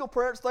you single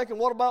parents thinking,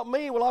 what about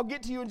me? Well, I'll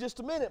get to you in just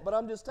a minute, but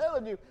I'm just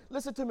telling you,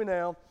 listen to me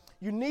now.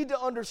 You need to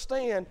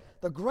understand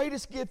the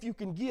greatest gift you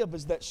can give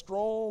is that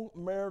strong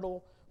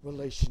marital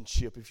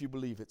relationship. If you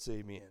believe it, say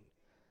amen.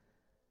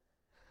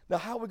 Now,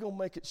 how are we going to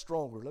make it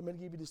stronger? Let me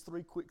give you these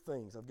 3 quick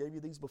things. I've gave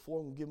you these before.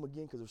 I'm going to give them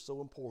again because they're so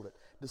important.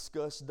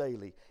 Discuss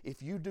daily.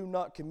 If you do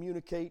not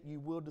communicate, you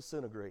will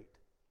disintegrate.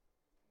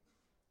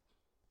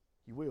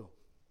 You will.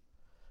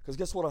 Because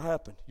guess what will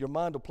happen? Your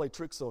mind will play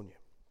tricks on you.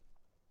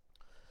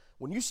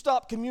 When you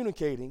stop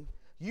communicating,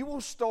 you will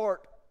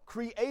start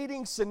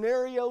creating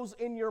scenarios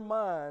in your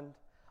mind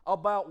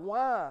about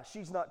why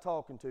she's not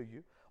talking to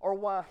you or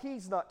why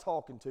he's not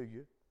talking to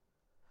you.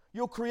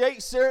 You'll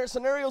create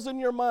scenarios in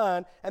your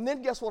mind, and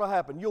then guess what will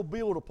happen? You'll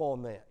build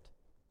upon that.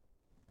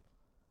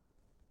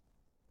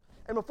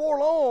 And before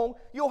long,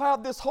 you'll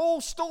have this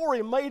whole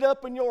story made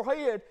up in your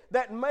head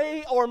that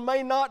may or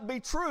may not be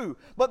true.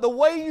 But the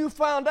way you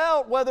find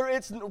out whether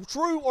it's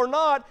true or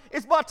not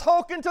is by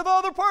talking to the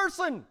other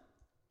person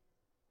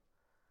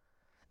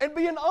and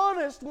being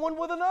honest one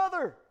with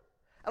another.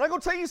 And I'm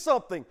going to tell you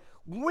something.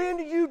 When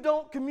you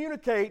don't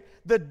communicate,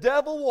 the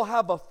devil will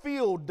have a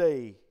field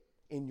day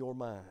in your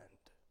mind.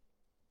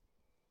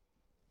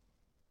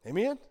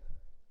 Amen?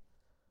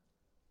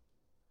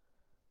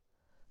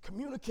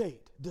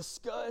 Communicate.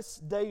 Discuss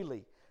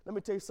daily. Let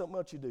me tell you something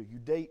else you do. You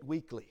date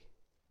weekly.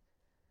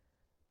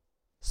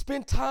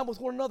 Spend time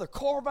with one another.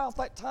 Carve out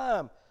that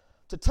time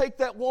to take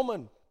that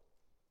woman.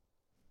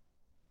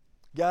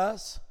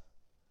 Guys,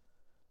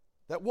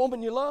 that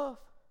woman you love,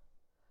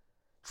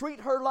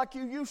 treat her like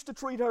you used to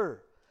treat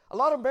her. A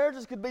lot of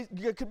marriages could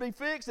be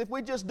fixed if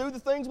we just do the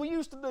things we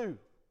used to do.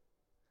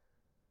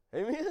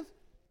 Amen?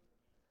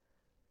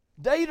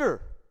 Date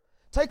her.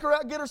 Take her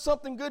out, get her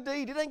something good to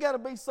eat. It ain't got to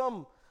be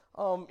some,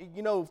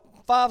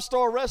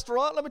 5-star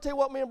restaurant. Let me tell you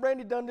what me and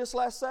Brandy done this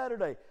last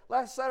Saturday.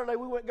 Last Saturday,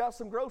 we went and got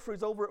some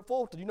groceries over at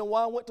Fulton. You know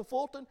why I went to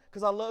Fulton?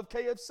 Because I love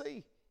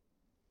KFC.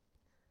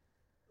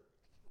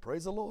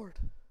 Praise the Lord.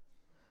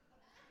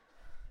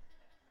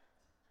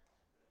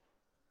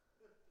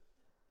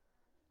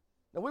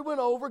 Now, we went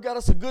over, got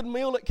us a good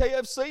meal at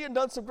KFC and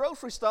done some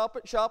grocery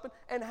shopping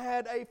and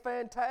had a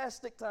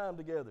fantastic time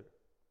together.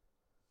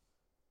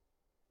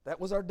 That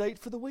was our date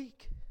for the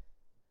week.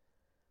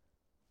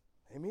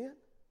 Amen?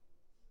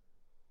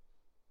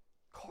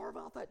 Carve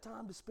out that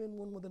time to spend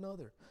one with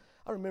another.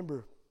 I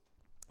remember,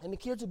 and the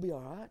kids will be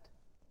all right.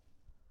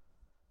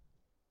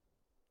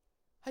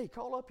 Hey,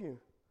 call up your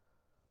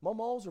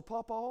mamas or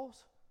papas.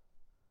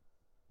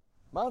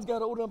 Mine's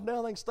got old enough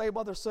now they can stay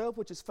by themselves,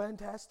 which is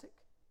fantastic.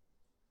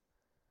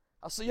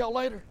 I'll see y'all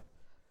later.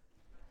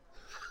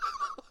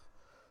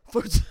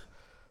 Food's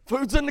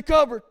in the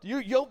cupboard.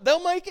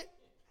 They'll make it.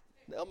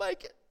 They'll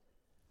make it.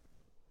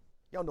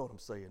 Y'all know what I'm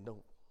saying,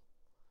 don't?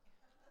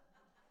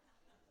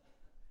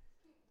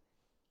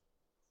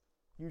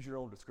 Use your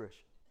own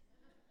discretion.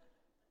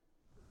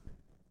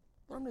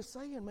 But I'm just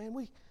saying, man,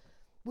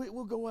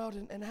 we'll go out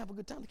and have a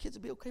good time. The kids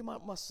will be okay.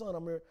 My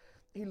son,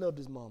 he loved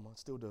his mama,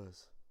 still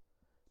does.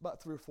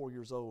 About 3 or 4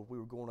 years old, we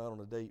were going out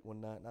on a date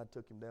one night, and I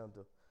took him down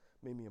to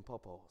Mimi and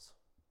Papa's,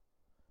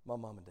 my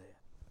mom and dad.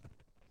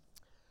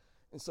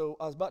 And so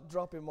I was about to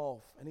drop him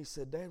off, and he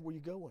said, Dad, where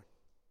you going?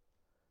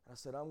 I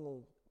said, I'm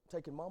going to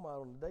taking Mama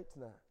out on a date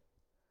tonight.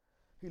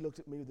 He looked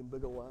at me with them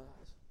big old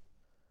eyes.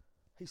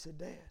 He said,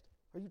 Dad,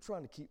 are you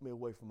trying to keep me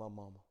away from my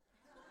mama?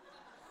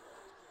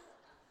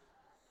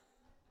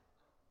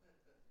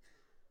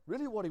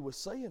 Really what he was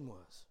saying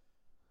was,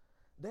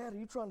 Dad, are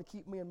you trying to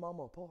keep me and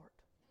Mama apart?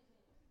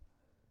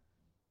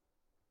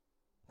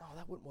 No,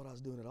 that wasn't what I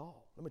was doing at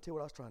all. Let me tell you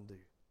what I was trying to do.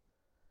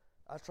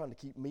 I was trying to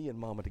keep me and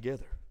Mama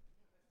together.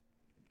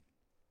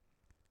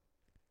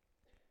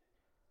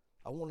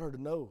 I want her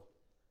to know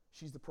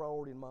she's the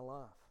priority in my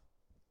life.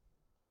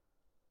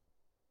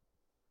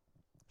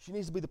 She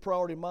needs to be the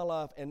priority in my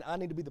life, and I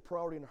need to be the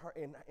priority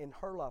in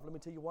her life. Let me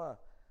tell you why.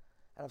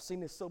 And I've seen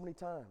this so many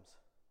times.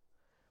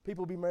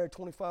 People be married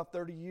 25,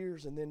 30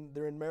 years, and then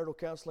they're in marital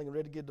counseling and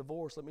ready to get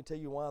divorced. Let me tell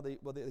you why they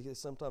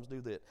sometimes do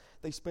that.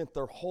 They spent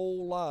their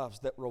whole lives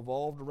that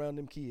revolved around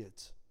them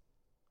kids.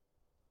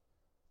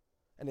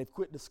 And they've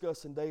quit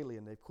discussing daily,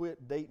 and they've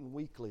quit dating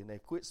weekly, and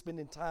they've quit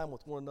spending time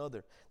with one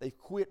another. They've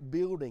quit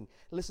building,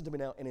 listen to me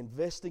now, and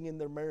investing in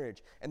their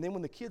marriage. And then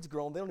when the kids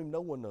grow on, they don't even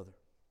know one another.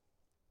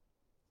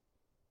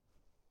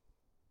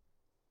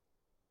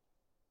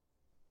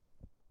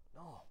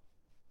 No.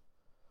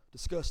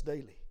 Discuss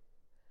daily.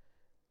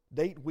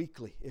 Date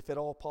weekly, if at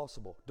all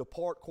possible.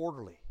 Depart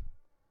quarterly.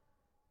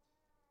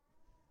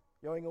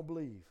 Y'all ain't going to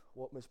believe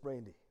what Miss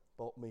Brandy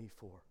bought me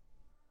for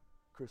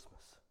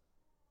Christmas.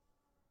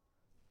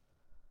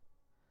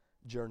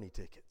 Journey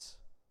tickets.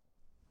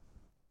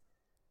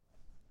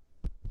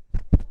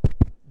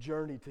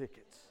 Journey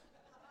tickets.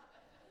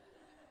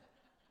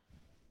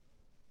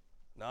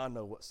 Now, I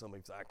know what some of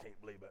you say, I can't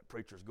believe that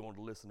preacher's going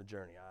to listen to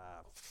Journey.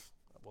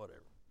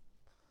 Whatever.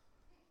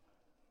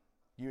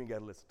 You ain't got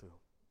to listen to him.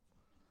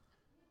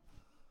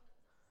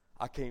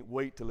 I can't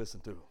wait to listen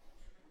to him.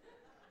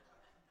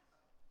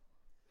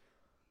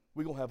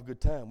 We're going to have a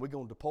good time. We're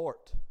going to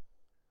depart.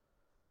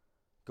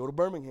 Go to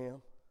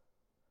Birmingham.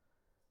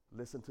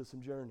 Listen to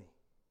some Journey.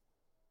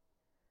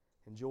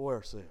 Enjoy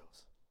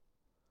ourselves.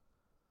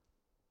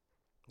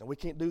 Now, we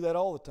can't do that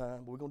all the time,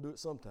 but we're going to do it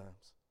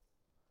sometimes.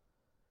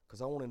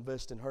 Because I want to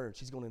invest in her, and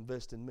she's going to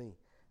invest in me.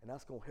 And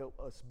that's going to help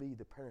us be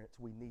the parents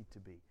we need to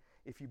be.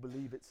 If you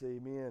believe it, say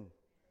amen.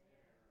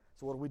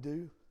 So what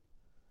do?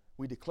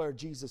 We declare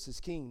Jesus is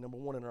King, number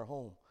one, in our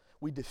home.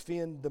 We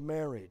defend the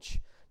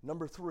marriage.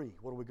 Number three,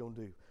 what are we going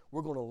to do?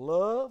 We're going to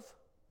love.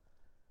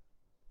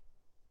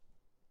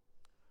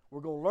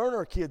 We're going to learn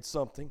our kids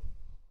something.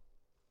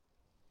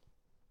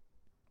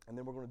 And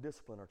then we're going to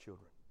discipline our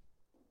children.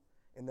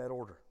 In that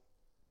order.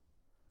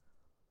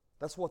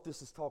 That's what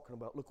this is talking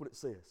about. Look what it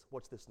says.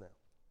 Watch this now.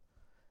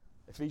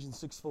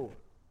 Ephesians 6:4.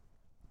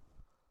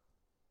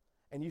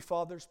 And you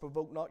fathers,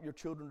 provoke not your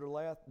children to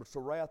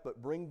wrath,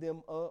 but bring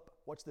them up,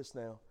 watch this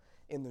now,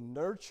 in the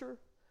nurture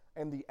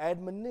and the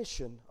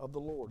admonition of the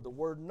Lord. The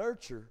word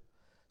nurture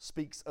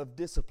speaks of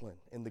discipline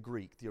in the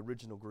Greek, the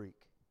original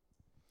Greek.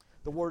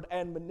 The word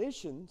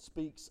admonition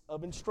speaks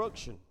of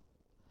instruction.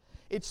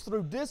 It's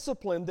through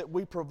discipline that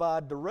we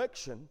provide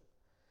direction,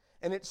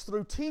 and it's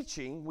through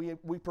teaching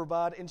we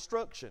provide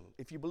instruction.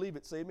 If you believe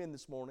it, say amen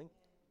this morning.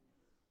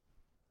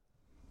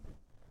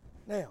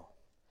 Now,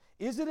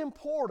 is it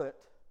important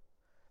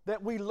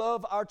that we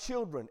love our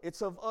children?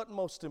 It's of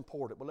utmost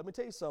importance. But let me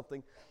tell you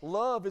something.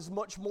 Love is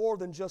much more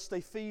than just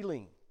a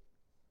feeling.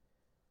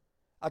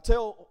 I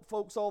tell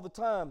folks all the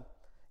time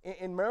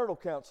in marital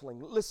counseling,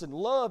 listen,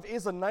 love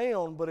is a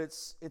noun, but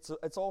it's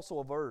also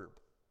a verb.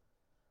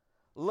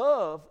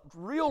 Love,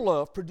 real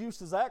love,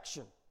 produces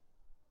action.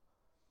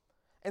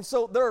 And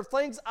so there are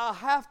things I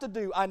have to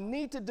do, I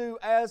need to do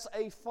as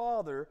a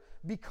father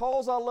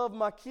because I love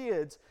my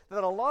kids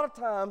that a lot of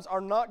times are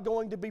not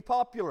going to be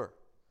popular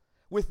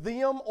with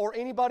them or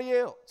anybody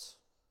else.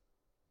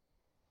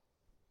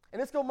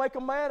 And it's going to make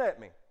them mad at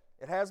me.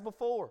 It has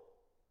before.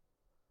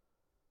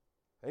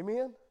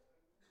 Amen?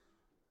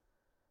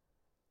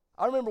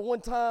 I remember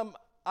one time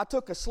I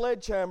took a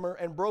sledgehammer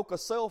and broke a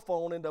cell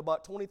phone into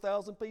about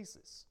 20,000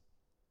 pieces.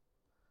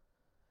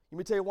 Let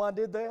me tell you why I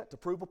did that? To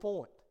prove a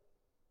point.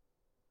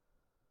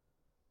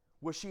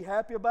 Was she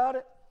happy about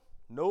it?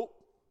 Nope.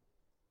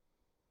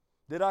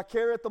 Did I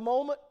care at the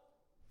moment?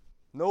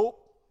 Nope.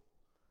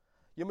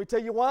 Let me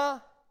tell you why.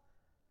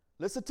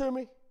 Listen to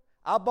me.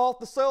 I bought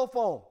the cell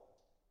phone.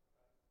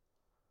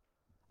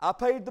 I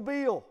paid the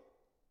bill.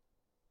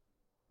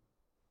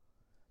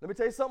 Let me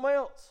tell you something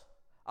else.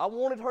 I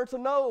wanted her to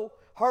know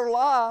her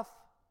life,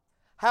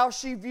 how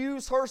she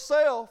views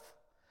herself,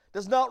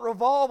 does not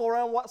revolve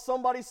around what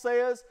somebody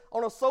says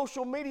on a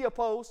social media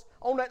post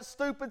on that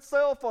stupid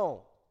cell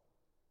phone.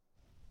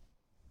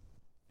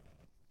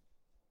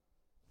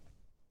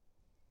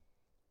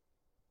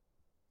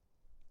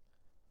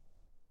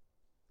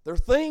 There are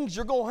things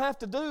you're going to have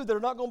to do that are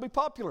not going to be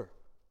popular.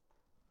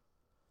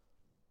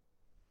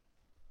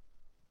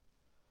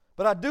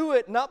 But I do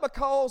it not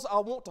because I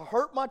want to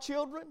hurt my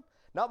children,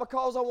 not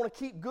because I want to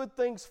keep good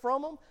things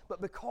from them, but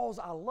because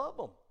I love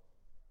them.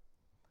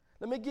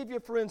 Let me give you,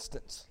 for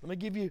instance,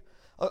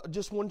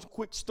 just one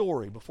quick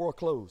story before I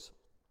close.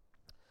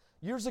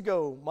 Years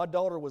ago, my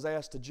daughter was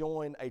asked to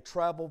join a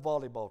travel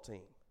volleyball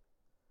team.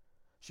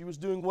 She was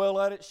doing well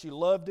at it. She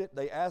loved it.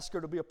 They asked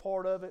her to be a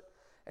part of it.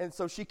 And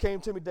so she came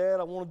to me, Dad,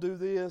 I want to do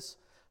this.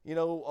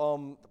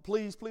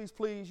 Please, please,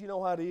 please, you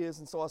know how it is.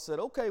 And so I said,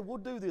 okay, we'll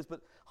do this.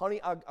 But,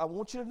 honey, I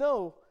want you to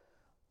know,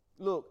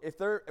 look,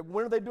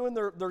 when are they doing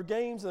their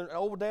games? And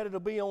Daddy,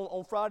 it'll be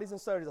on Fridays and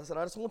Saturdays. I said,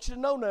 I just want you to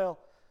know now,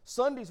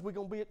 Sundays we're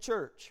going to be at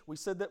church. We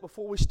said that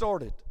before we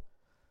started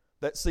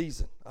that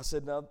season. I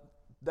said, now,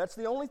 that's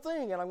the only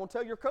thing, and I'm going to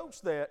tell your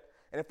coach that.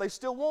 And if they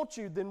still want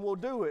you, then we'll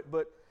do it.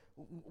 But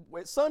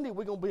at Sunday,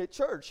 we're going to be at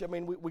church. I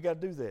mean, we got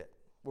to do that.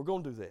 We're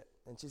going to do that.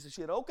 And she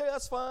said, okay,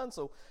 that's fine.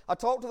 So I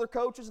talked to their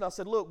coaches, and I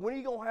said, look, when are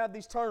you going to have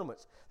these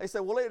tournaments? They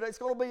said, well, it's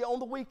going to be on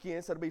the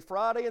weekends. So it'll be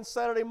Friday and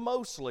Saturday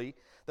mostly.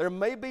 There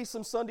may be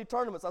some Sunday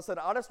tournaments. I said,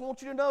 I just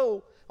want you to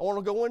know, I want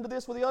to go into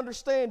this with the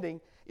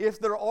understanding, if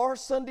there are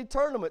Sunday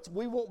tournaments,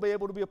 we won't be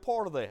able to be a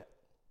part of that.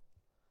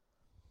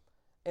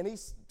 And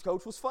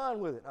coach was fine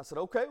with it. I said,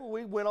 okay, well,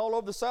 we went all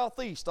over the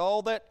Southeast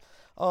all that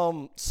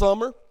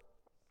summer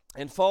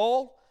and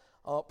fall,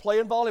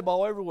 playing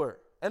volleyball everywhere.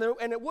 And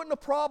it wasn't a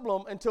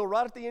problem until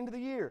right at the end of the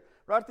year.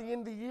 Right at the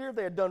end of the year,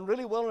 they had done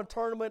really well in a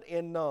tournament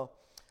in, I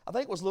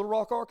think it was Little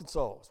Rock,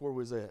 Arkansas is where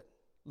we was at.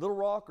 Little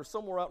Rock or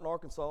somewhere out in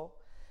Arkansas.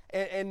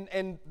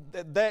 And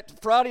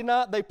that Friday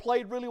night, they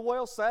played really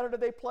well. Saturday,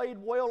 they played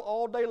well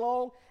all day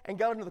long and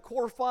got into the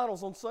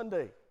quarterfinals on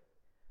Sunday.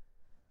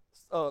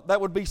 That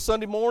would be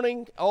Sunday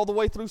morning all the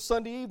way through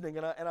Sunday evening.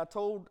 And I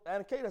told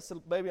Anna Kate, I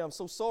said, baby, I'm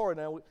so sorry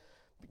now.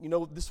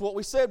 This is what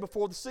we said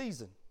before the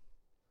season.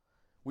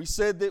 We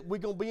said that we're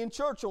going to be in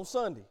church on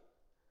Sunday.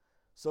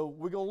 So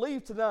we're going to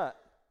leave tonight.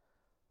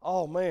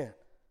 Oh, man.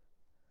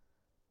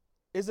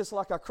 Is this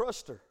like I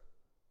crushed her?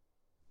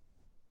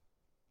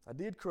 I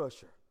did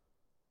crush her.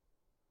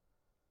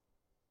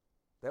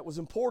 That was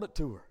important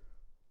to her.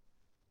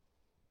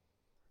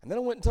 And then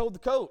I went and told the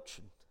coach.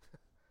 And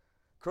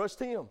crushed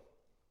him.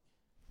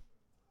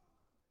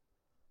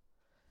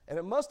 And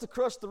it must have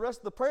crushed the rest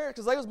of the parents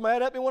because they was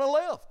mad at me when I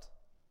left.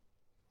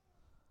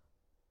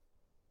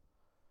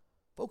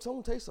 Folks, I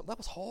want to tell you something. That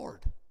was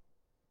hard.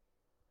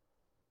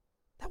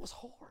 That was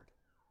hard.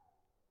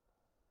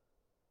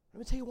 Let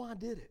me tell you why I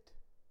did it.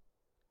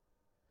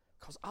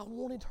 Because I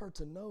wanted her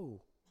to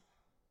know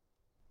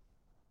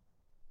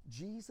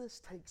Jesus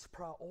takes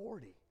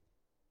priority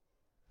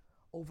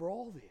over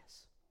all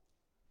this.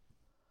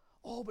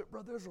 Oh, but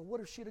Brother Israel, what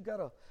if she'd have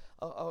got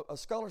a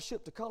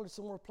scholarship to college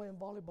somewhere playing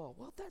volleyball?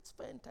 Well, that's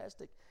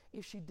fantastic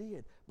if she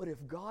did. But if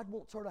God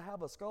wants her to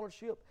have a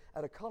scholarship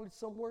at a college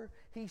somewhere,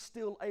 He's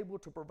still able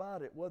to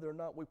provide it whether or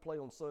not we play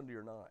on Sunday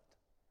or not.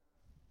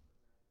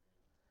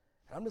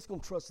 And I'm just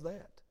going to trust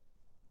that.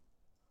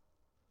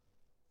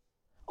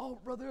 Oh,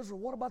 Brother Israel,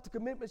 what about the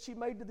commitment she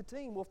made to the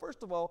team? Well,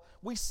 first of all,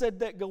 we said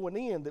that going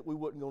in that we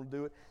wasn't going to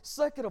do it.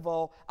 Second of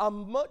all,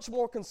 I'm much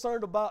more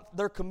concerned about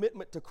their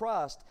commitment to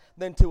Christ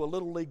than to a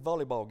little league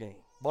volleyball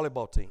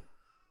team.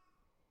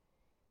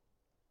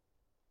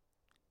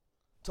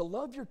 To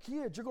love your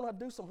kids, you're going to have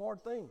to do some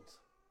hard things.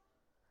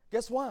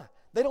 Guess why?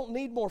 They don't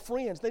need more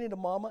friends. They need a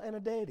mama and a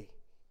daddy.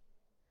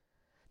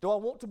 Do I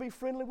want to be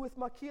friendly with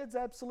my kids?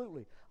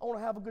 Absolutely. I want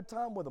to have a good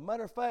time with them.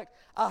 Matter of fact,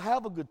 I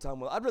have a good time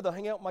with them. I'd rather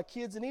hang out with my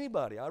kids than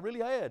anybody. I really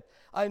had.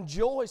 I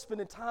enjoy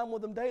spending time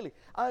with them daily.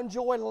 I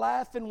enjoy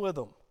laughing with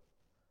them.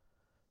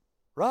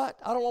 Right?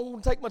 I don't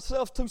want to take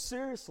myself too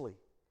seriously.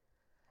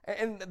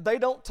 And they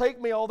don't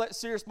take me all that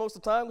serious most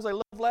of the time because they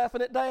love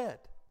laughing at Dad.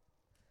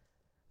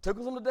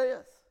 Tickles them to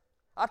death.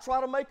 I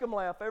try to make them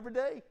laugh every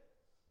day.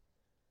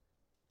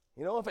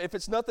 You know, if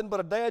it's nothing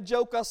but a dad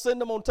joke I send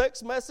them on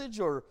text message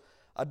or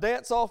a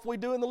dance-off we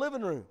do in the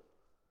living room.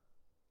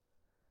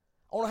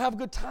 I want to have a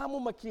good time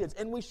with my kids.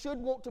 And we should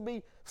want to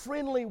be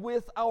friendly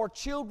with our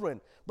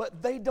children.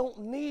 But they don't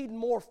need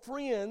more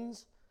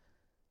friends.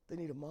 They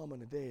need a mom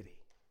and a daddy.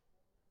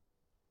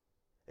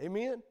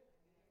 Amen?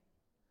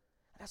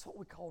 That's what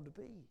we're called to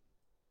be.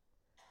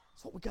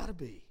 That's what we got to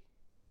be.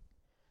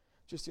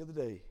 Just the other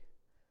day,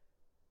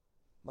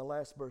 my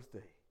last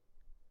birthday,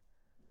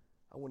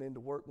 I went into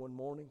work one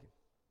morning.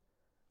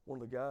 One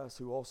of the guys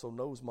who also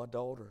knows my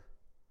daughter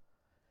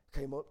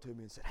came up to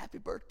me and said, "Happy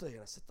birthday."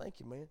 And I said, "Thank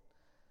you, man."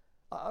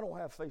 I don't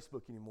have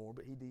Facebook anymore,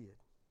 but he did.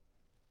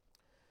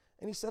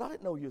 And he said, "I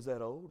didn't know you was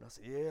that old." And I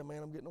said, "Yeah,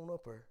 man, I'm getting on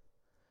up there."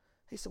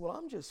 He said, "Well,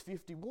 I'm just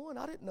 51.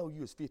 I didn't know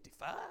you was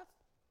 55.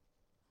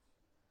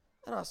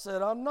 And I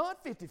said, "I'm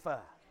not 55.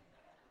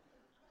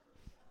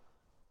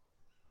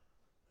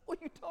 What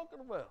are you talking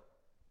about?"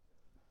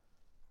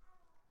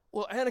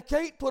 Well, Anna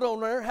Kate put on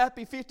there,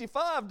 "Happy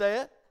 55,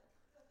 Dad."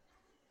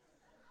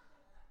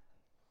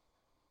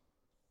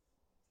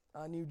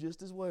 I knew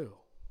just as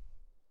well.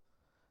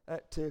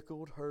 That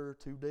tickled her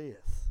to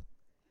death.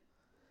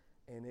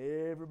 And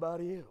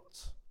everybody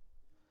else.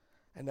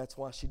 And that's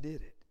why she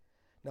did it.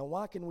 Now,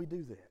 why can we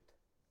do that?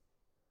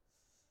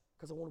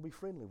 Because I want to be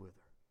friendly with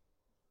her.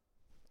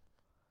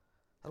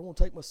 I don't want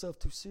to take myself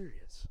too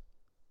serious.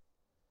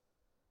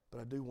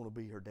 But I do want to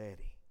be her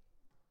daddy.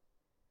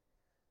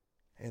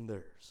 And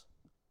theirs.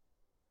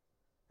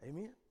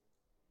 Amen?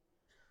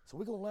 So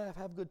we're going to laugh,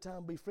 have a good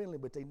time, be friendly,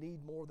 but they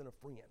need more than a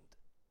friend.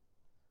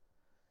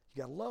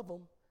 You got to love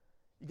them.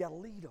 You got to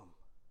lead them.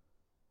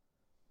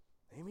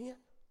 Amen?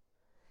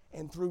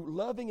 And through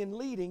loving and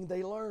leading,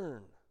 they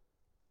learn.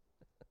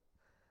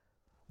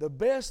 The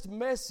best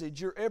message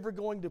you're ever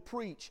going to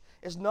preach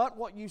is not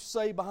what you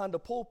say behind a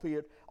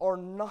pulpit or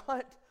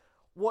not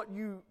what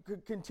you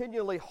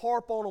continually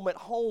harp on them at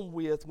home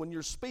with when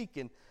you're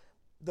speaking.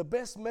 The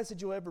best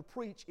message you'll ever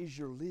preach is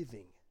your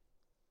living.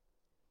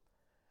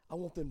 I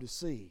want them to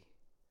see.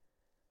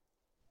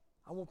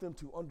 I want them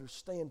to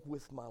understand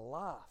with my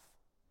life.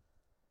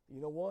 You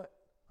know what?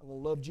 I'm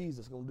going to love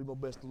Jesus. I'm going to do my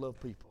best to love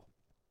people.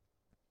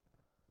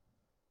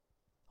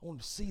 I want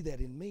them to see that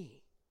in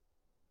me.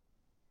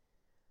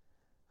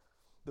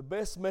 The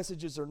best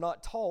messages are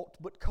not taught,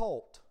 but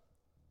caught.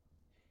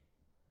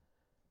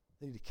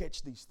 They need to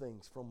catch these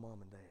things from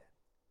mom and dad.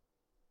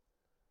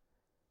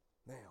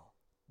 Now,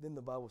 then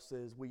the Bible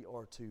says we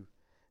are to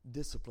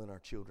discipline our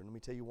children. Let me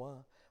tell you why.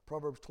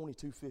 Proverbs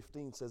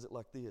 22:15 says it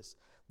like this,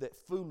 that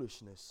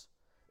foolishness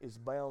is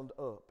bound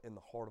up in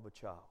the heart of a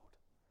child.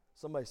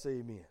 Somebody say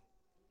amen.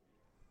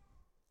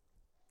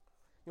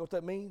 You know what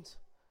that means?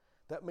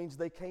 That means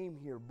they came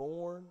here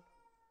born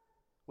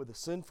with a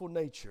sinful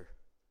nature.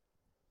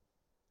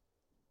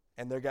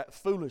 And they got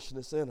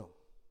foolishness in them.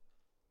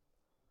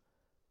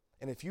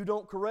 And if you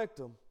don't correct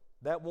them,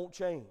 that won't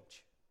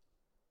change.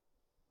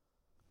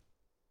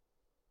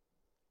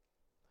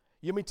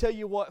 Let me tell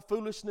you what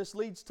foolishness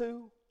leads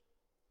to.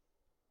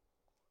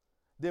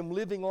 Them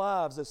living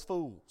lives as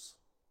fools.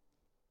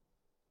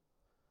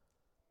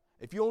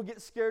 If you want to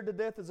get scared to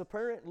death as a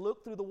parent,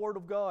 look through the Word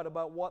of God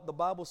about what the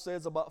Bible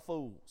says about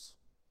fools.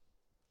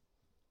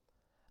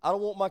 I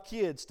don't want my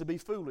kids to be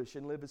foolish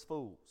and live as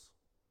fools.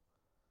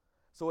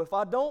 So if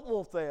I don't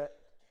want that,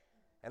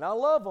 and I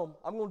love them,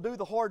 I'm going to do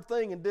the hard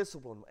thing and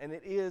discipline them. And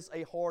it is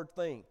a hard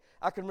thing.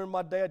 I can remember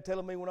my dad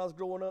telling me when I was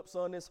growing up,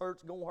 son, this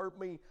hurt's going to hurt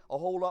me a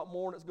whole lot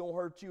more than it's going to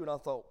hurt you. And I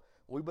thought,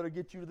 we better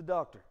get you to the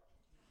doctor.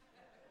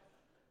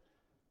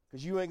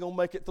 Because you ain't going to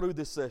make it through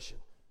this session,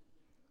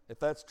 if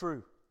that's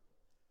true.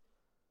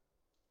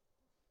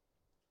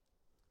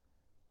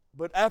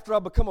 But after I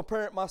become a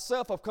parent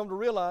myself, I've come to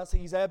realize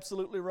he's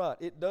absolutely right.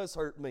 It does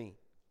hurt me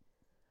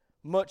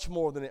much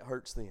more than it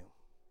hurts them.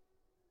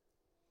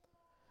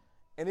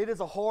 And it is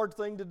a hard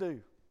thing to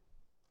do.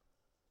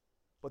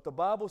 But the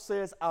Bible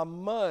says I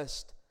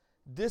must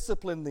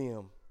discipline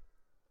them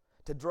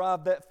to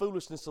drive that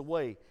foolishness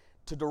away.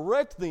 To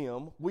direct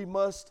them, we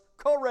must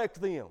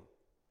correct them.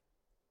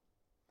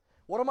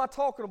 What am I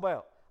talking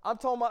about? I'm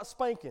talking about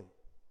spanking.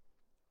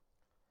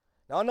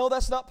 Now, I know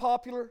that's not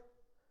popular.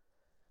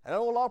 I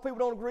know a lot of people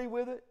don't agree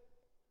with it.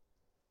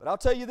 But I'll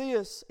tell you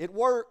this, it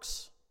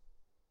works.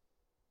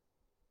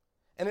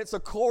 And it's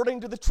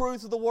according to the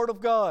truth of the Word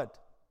of God.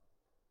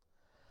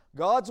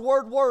 God's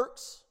Word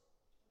works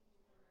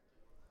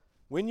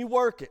when you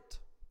work it.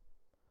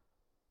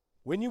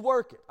 When you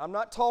work it. I'm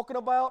not talking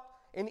about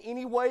in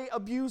any way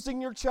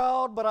abusing your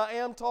child, but I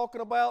am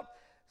talking about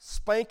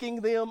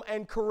spanking them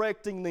and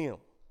correcting them.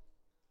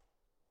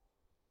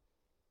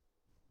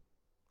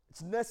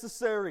 It's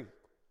necessary.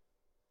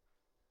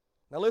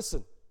 Now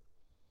listen,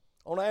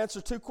 I want to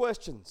answer two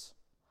questions.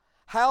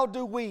 How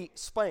do we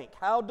spank?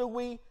 How do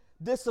we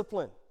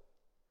discipline?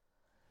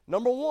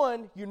 Number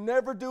one, you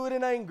never do it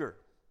in anger.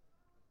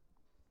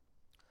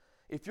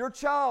 If your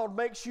child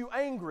makes you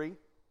angry,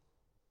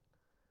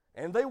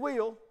 and they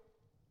will,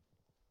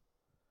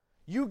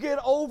 you get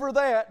over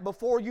that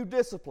before you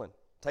discipline.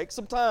 Take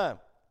some time.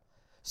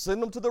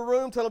 Send them to the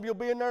room, tell them you'll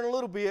be in there in a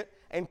little bit,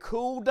 and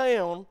cool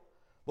down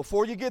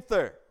before you get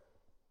there.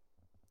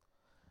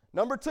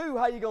 Number two,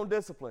 how you going to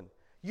discipline?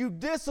 You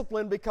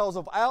discipline because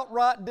of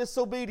outright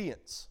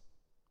disobedience.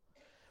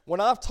 When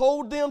I've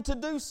told them to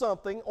do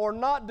something or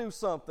not do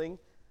something,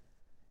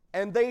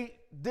 and they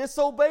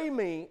disobey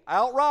me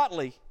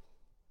outrightly,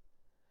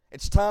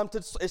 it's time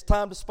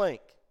to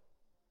spank.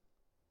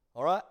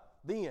 All right?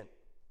 Then.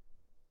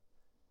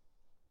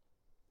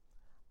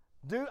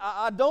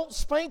 I don't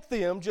spank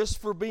them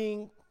just for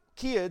being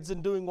kids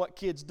and doing what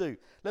kids do.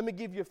 Let me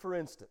give you for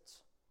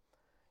instance.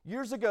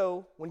 Years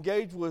ago, when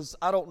Gage was,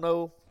 I don't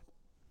know,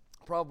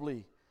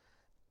 probably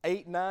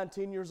 8, 9,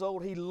 10 years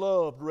old, he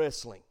loved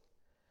wrestling.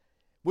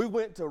 We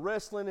went to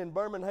wrestling in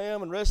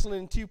Birmingham and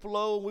wrestling in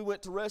Tupelo, and we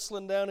went to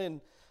wrestling down in,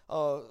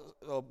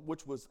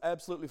 which was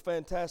absolutely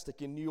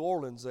fantastic, in New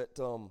Orleans at,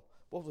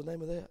 what was the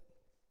name of that?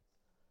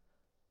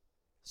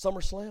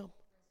 SummerSlam?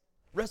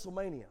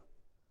 WrestleMania.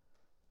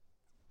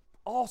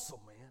 Awesome,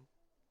 man.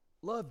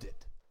 Loved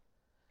it.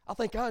 I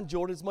think I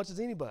enjoyed it as much as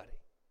anybody.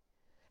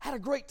 Had a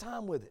great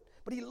time with it.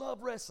 But he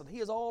loved wrestling. He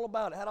is all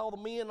about it. Had all the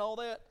men and all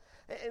that.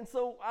 And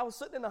so I was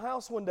sitting in the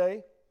house one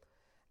day,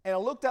 and I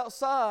looked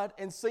outside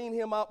and seen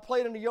him out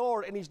playing in the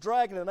yard, and he's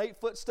dragging an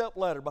 8-foot step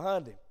ladder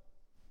behind him.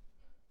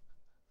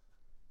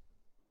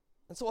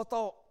 And so I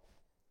thought,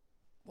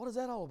 what is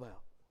that all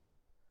about?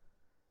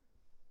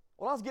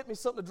 Well, I was getting me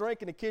something to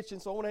drink in the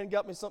kitchen, so I went ahead and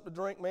got me something to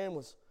drink. Man,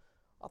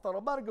 I thought, I'm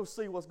about to go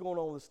see what's going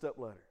on with this step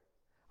ladder.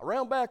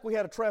 Around back, we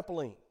had a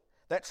trampoline.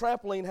 That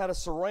trampoline had a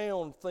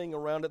surround thing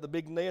around it, the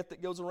big net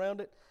that goes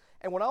around it.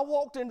 And when I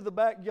walked into the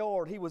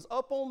backyard, he was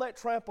up on that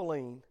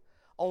trampoline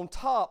on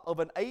top of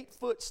an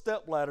 8-foot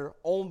step ladder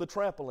on the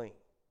trampoline.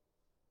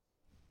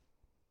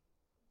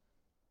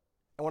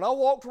 And when I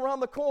walked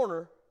around the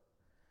corner,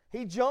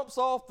 he jumps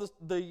off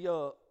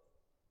the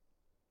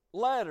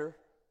ladder,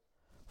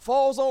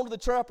 falls onto the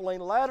trampoline,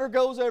 ladder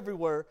goes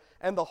everywhere,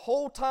 and the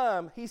whole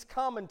time he's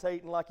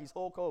commentating like he's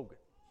Hulk Hogan.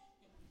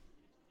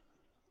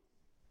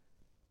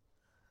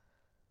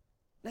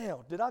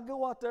 Now, did I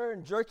go out there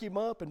and jerk him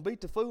up and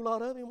beat the fool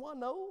out of him? Why,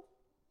 no.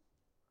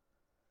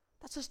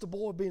 That's just a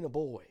boy being a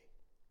boy.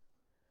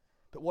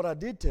 But what I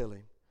did tell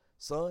him,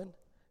 son,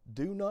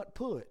 do not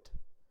put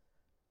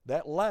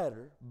that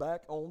ladder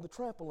back on the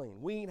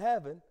trampoline. We ain't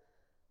having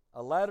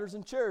a ladders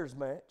and chairs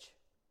match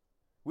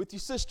with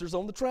your sisters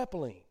on the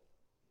trampoline.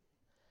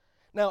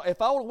 Now,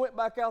 if I would have went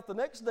back out the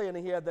next day and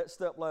he had that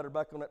step ladder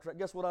back on that trampoline,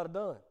 guess what I'd have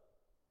done?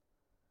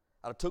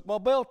 I'd have took my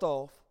belt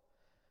off,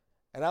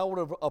 and I would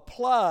have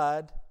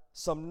applied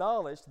some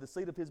knowledge to the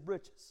seat of his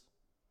britches.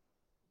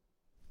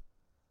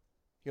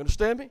 You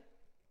understand me?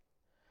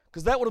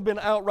 Because that would have been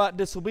outright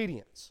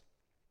disobedience.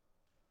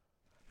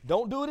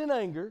 Don't do it in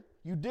anger.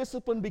 You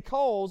discipline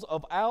because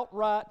of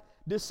outright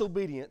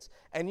disobedience,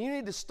 and you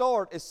need to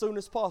start as soon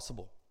as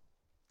possible.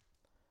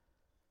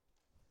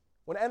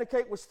 When Anna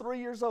Kate was 3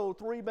 years old,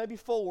 3, maybe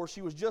 4,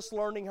 she was just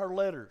learning her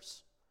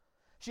letters.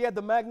 She had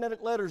the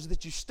magnetic letters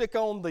that you stick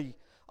on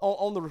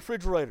the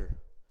refrigerator.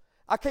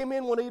 I came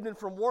in one evening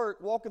from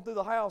work, walking through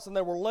the house, and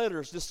there were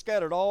letters just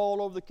scattered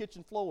all over the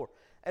kitchen floor.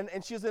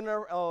 and she was in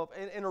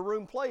her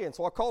room playing.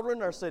 So I called her in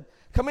there. I said,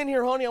 "Come in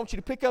here, honey. I want you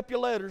to pick up your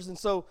letters." And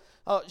so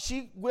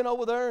she went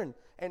over there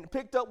and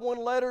picked up one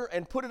letter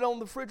and put it on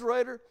the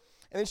refrigerator.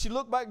 And then she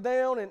looked back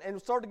down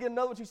and started to get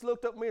another one. She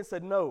looked up at me and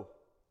said, "No."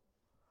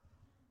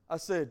 I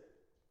said,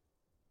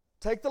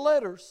 "Take the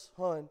letters,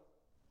 hon.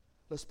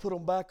 Let's put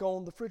them back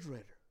on the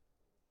refrigerator.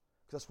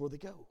 Because that's where they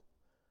go.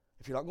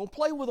 If you're not going to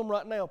play with them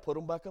right now, put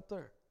them back up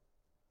there."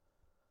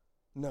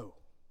 No.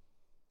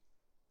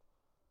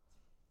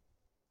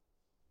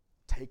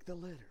 Take the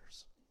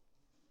letters.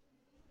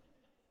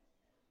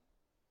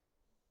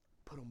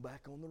 Put them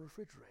back on the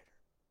refrigerator.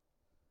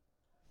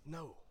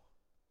 No.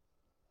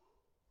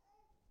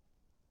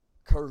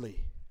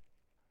 Curly,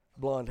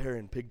 blonde hair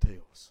and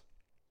pigtails.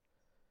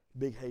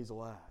 Big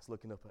hazel eyes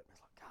looking up at me.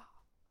 Like, God.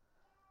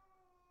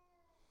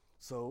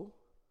 So,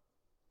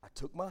 I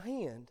took my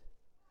hand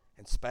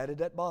and spatted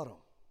that bottom.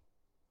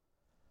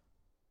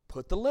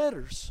 Put the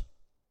letters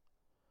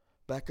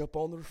back up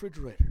on the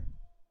refrigerator.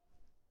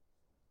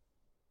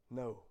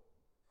 No.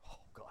 Oh,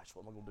 gosh,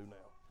 what am I going to do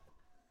now?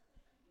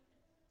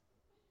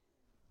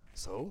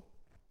 So,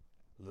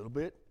 a little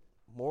bit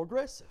more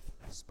aggressive.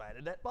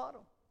 Spatted that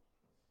bottom.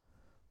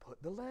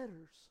 Put the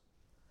letters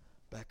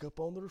back up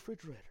on the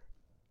refrigerator.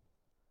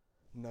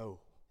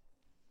 No.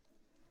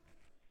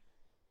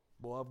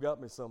 Boy, I've got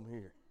me some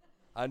here.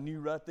 I knew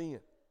right then.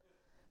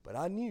 But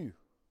I knew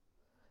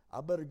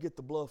I better get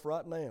the bluff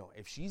right now.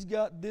 If she's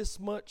got this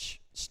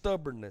much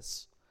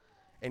stubbornness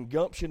and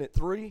gumption at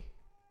 3,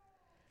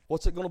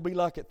 what's it going to be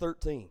like at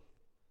 13?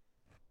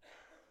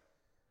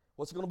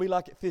 What's it going to be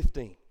like at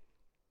 15?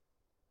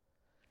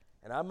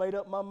 And I made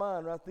up my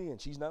mind right then.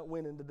 She's not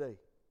winning today.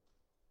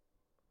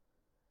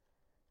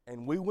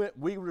 And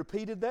we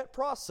repeated that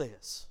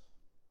process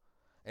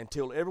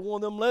until every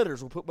one of them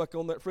letters were put back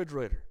on that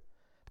refrigerator.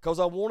 Because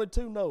I wanted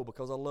to? No,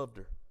 because I loved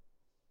her.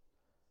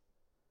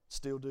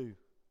 Still do.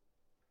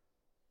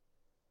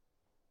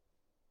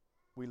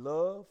 We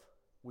love,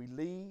 we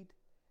lead.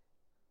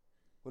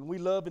 When we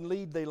love and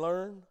lead, they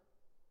learn.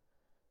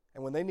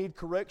 And when they need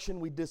correction,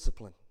 we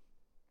discipline.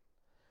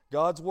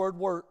 God's word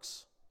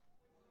works.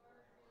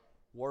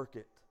 Work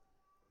it.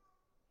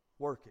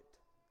 Work it.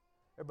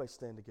 Everybody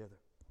stand together.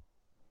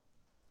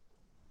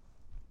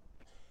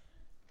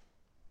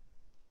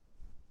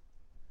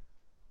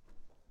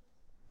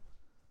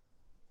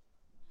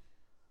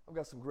 I've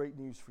got some great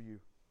news for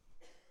you.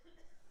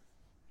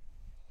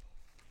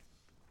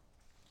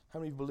 How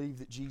many of you believe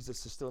that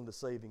Jesus is still in the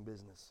saving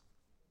business?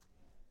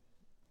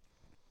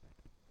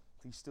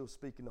 He's still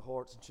speaking to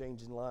hearts and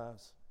changing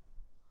lives.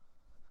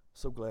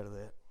 So glad of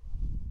that.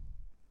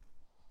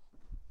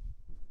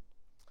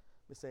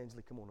 Miss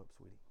Angela, come on up,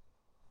 sweetie.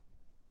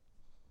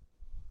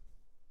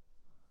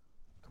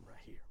 Come right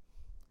here.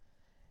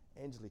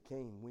 Angela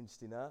came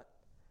Wednesday night,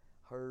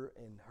 her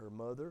and her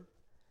mother,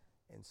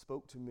 and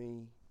spoke to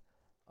me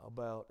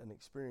about an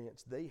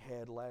experience they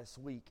had last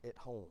week at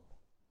home.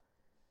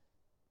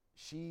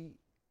 She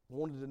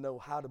wanted to know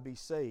how to be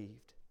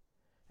saved,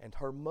 and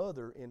her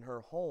mother in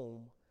her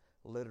home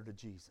led her to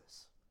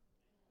Jesus.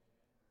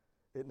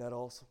 Isn't that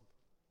awesome?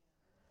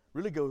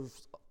 Really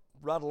goes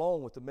right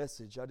along with the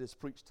message I just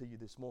preached to you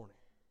this morning.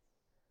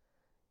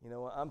 You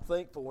know, I'm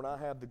thankful when I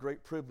have the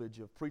great privilege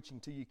of preaching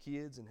to you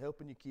kids and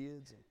helping you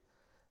kids, and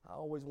I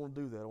always want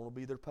to do that. I want to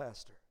be their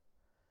pastor.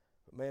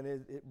 But man,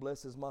 it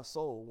blesses my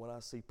soul when I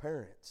see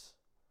parents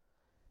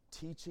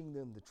teaching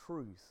them the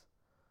truth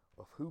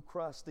of who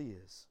Christ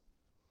is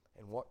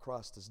and what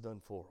Christ has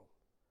done for them.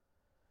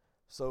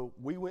 So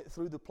we went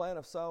through the plan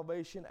of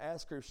salvation,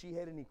 asked her if she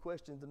had any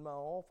questions in my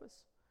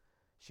office.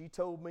 She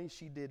told me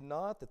she did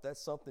not, that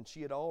that's something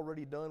she had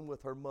already done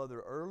with her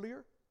mother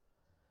earlier.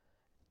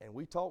 And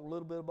we talked a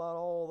little bit about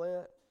all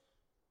that.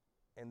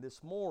 And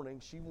this morning,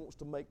 she wants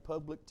to make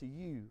public to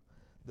you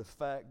the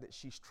fact that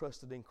she's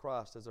trusted in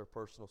Christ as her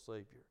personal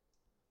Savior.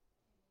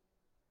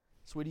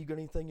 Sweetie, you got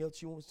anything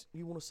else you want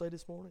to say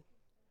this morning?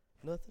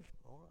 Nothing?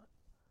 All right.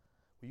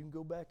 Well, you can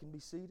go back and be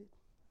seated.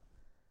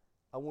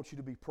 I want you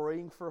to be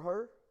praying for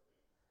her.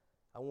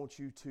 I want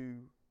you to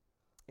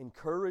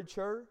encourage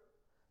her.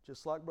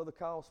 Just like Brother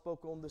Kyle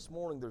spoke on this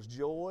morning, there's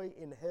joy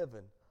in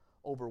heaven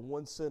over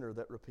one sinner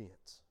that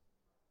repents.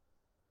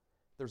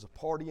 There's a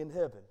party in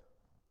heaven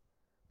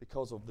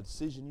because of the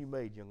decision you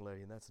made, young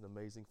lady, and that's an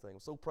amazing thing. I'm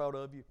so proud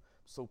of you.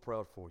 I'm so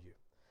proud for you.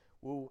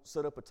 We'll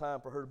set up a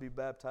time for her to be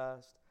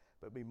baptized,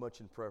 but be much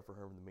in prayer for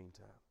her in the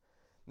meantime.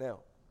 Now,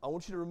 I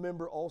want you to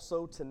remember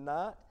also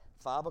tonight,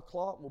 5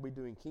 o'clock, we'll be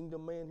doing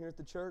Kingdom Man here at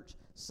the church.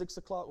 6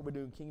 o'clock, we'll be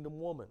doing Kingdom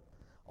Woman.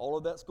 All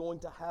of that's going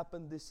to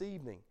happen this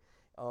evening.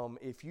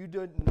 If you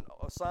didn't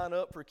sign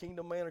up for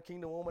Kingdom Man or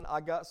Kingdom Woman, I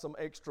got some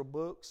extra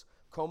books.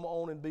 Come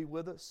on and be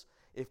with us.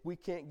 If we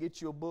can't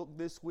get you a book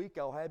this week,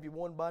 I'll have you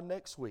one by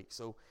next week.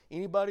 So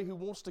anybody who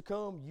wants to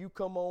come, you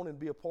come on and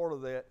be a part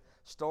of that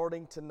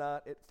starting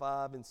tonight at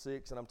 5 and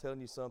 6. And I'm telling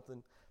you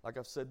something, like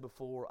I've said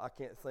before, I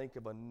can't think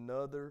of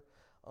another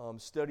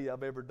study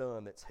I've ever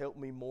done that's helped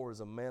me more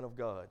as a man of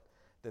God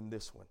than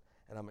this one.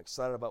 And I'm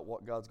excited about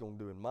what God's going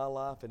to do in my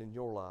life and in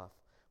your life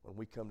when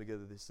we come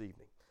together this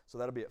evening. So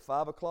that'll be at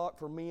 5 o'clock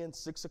for men,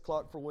 6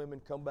 o'clock for women.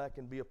 Come back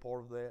and be a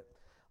part of that.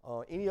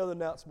 Any other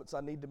announcements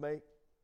I need to make?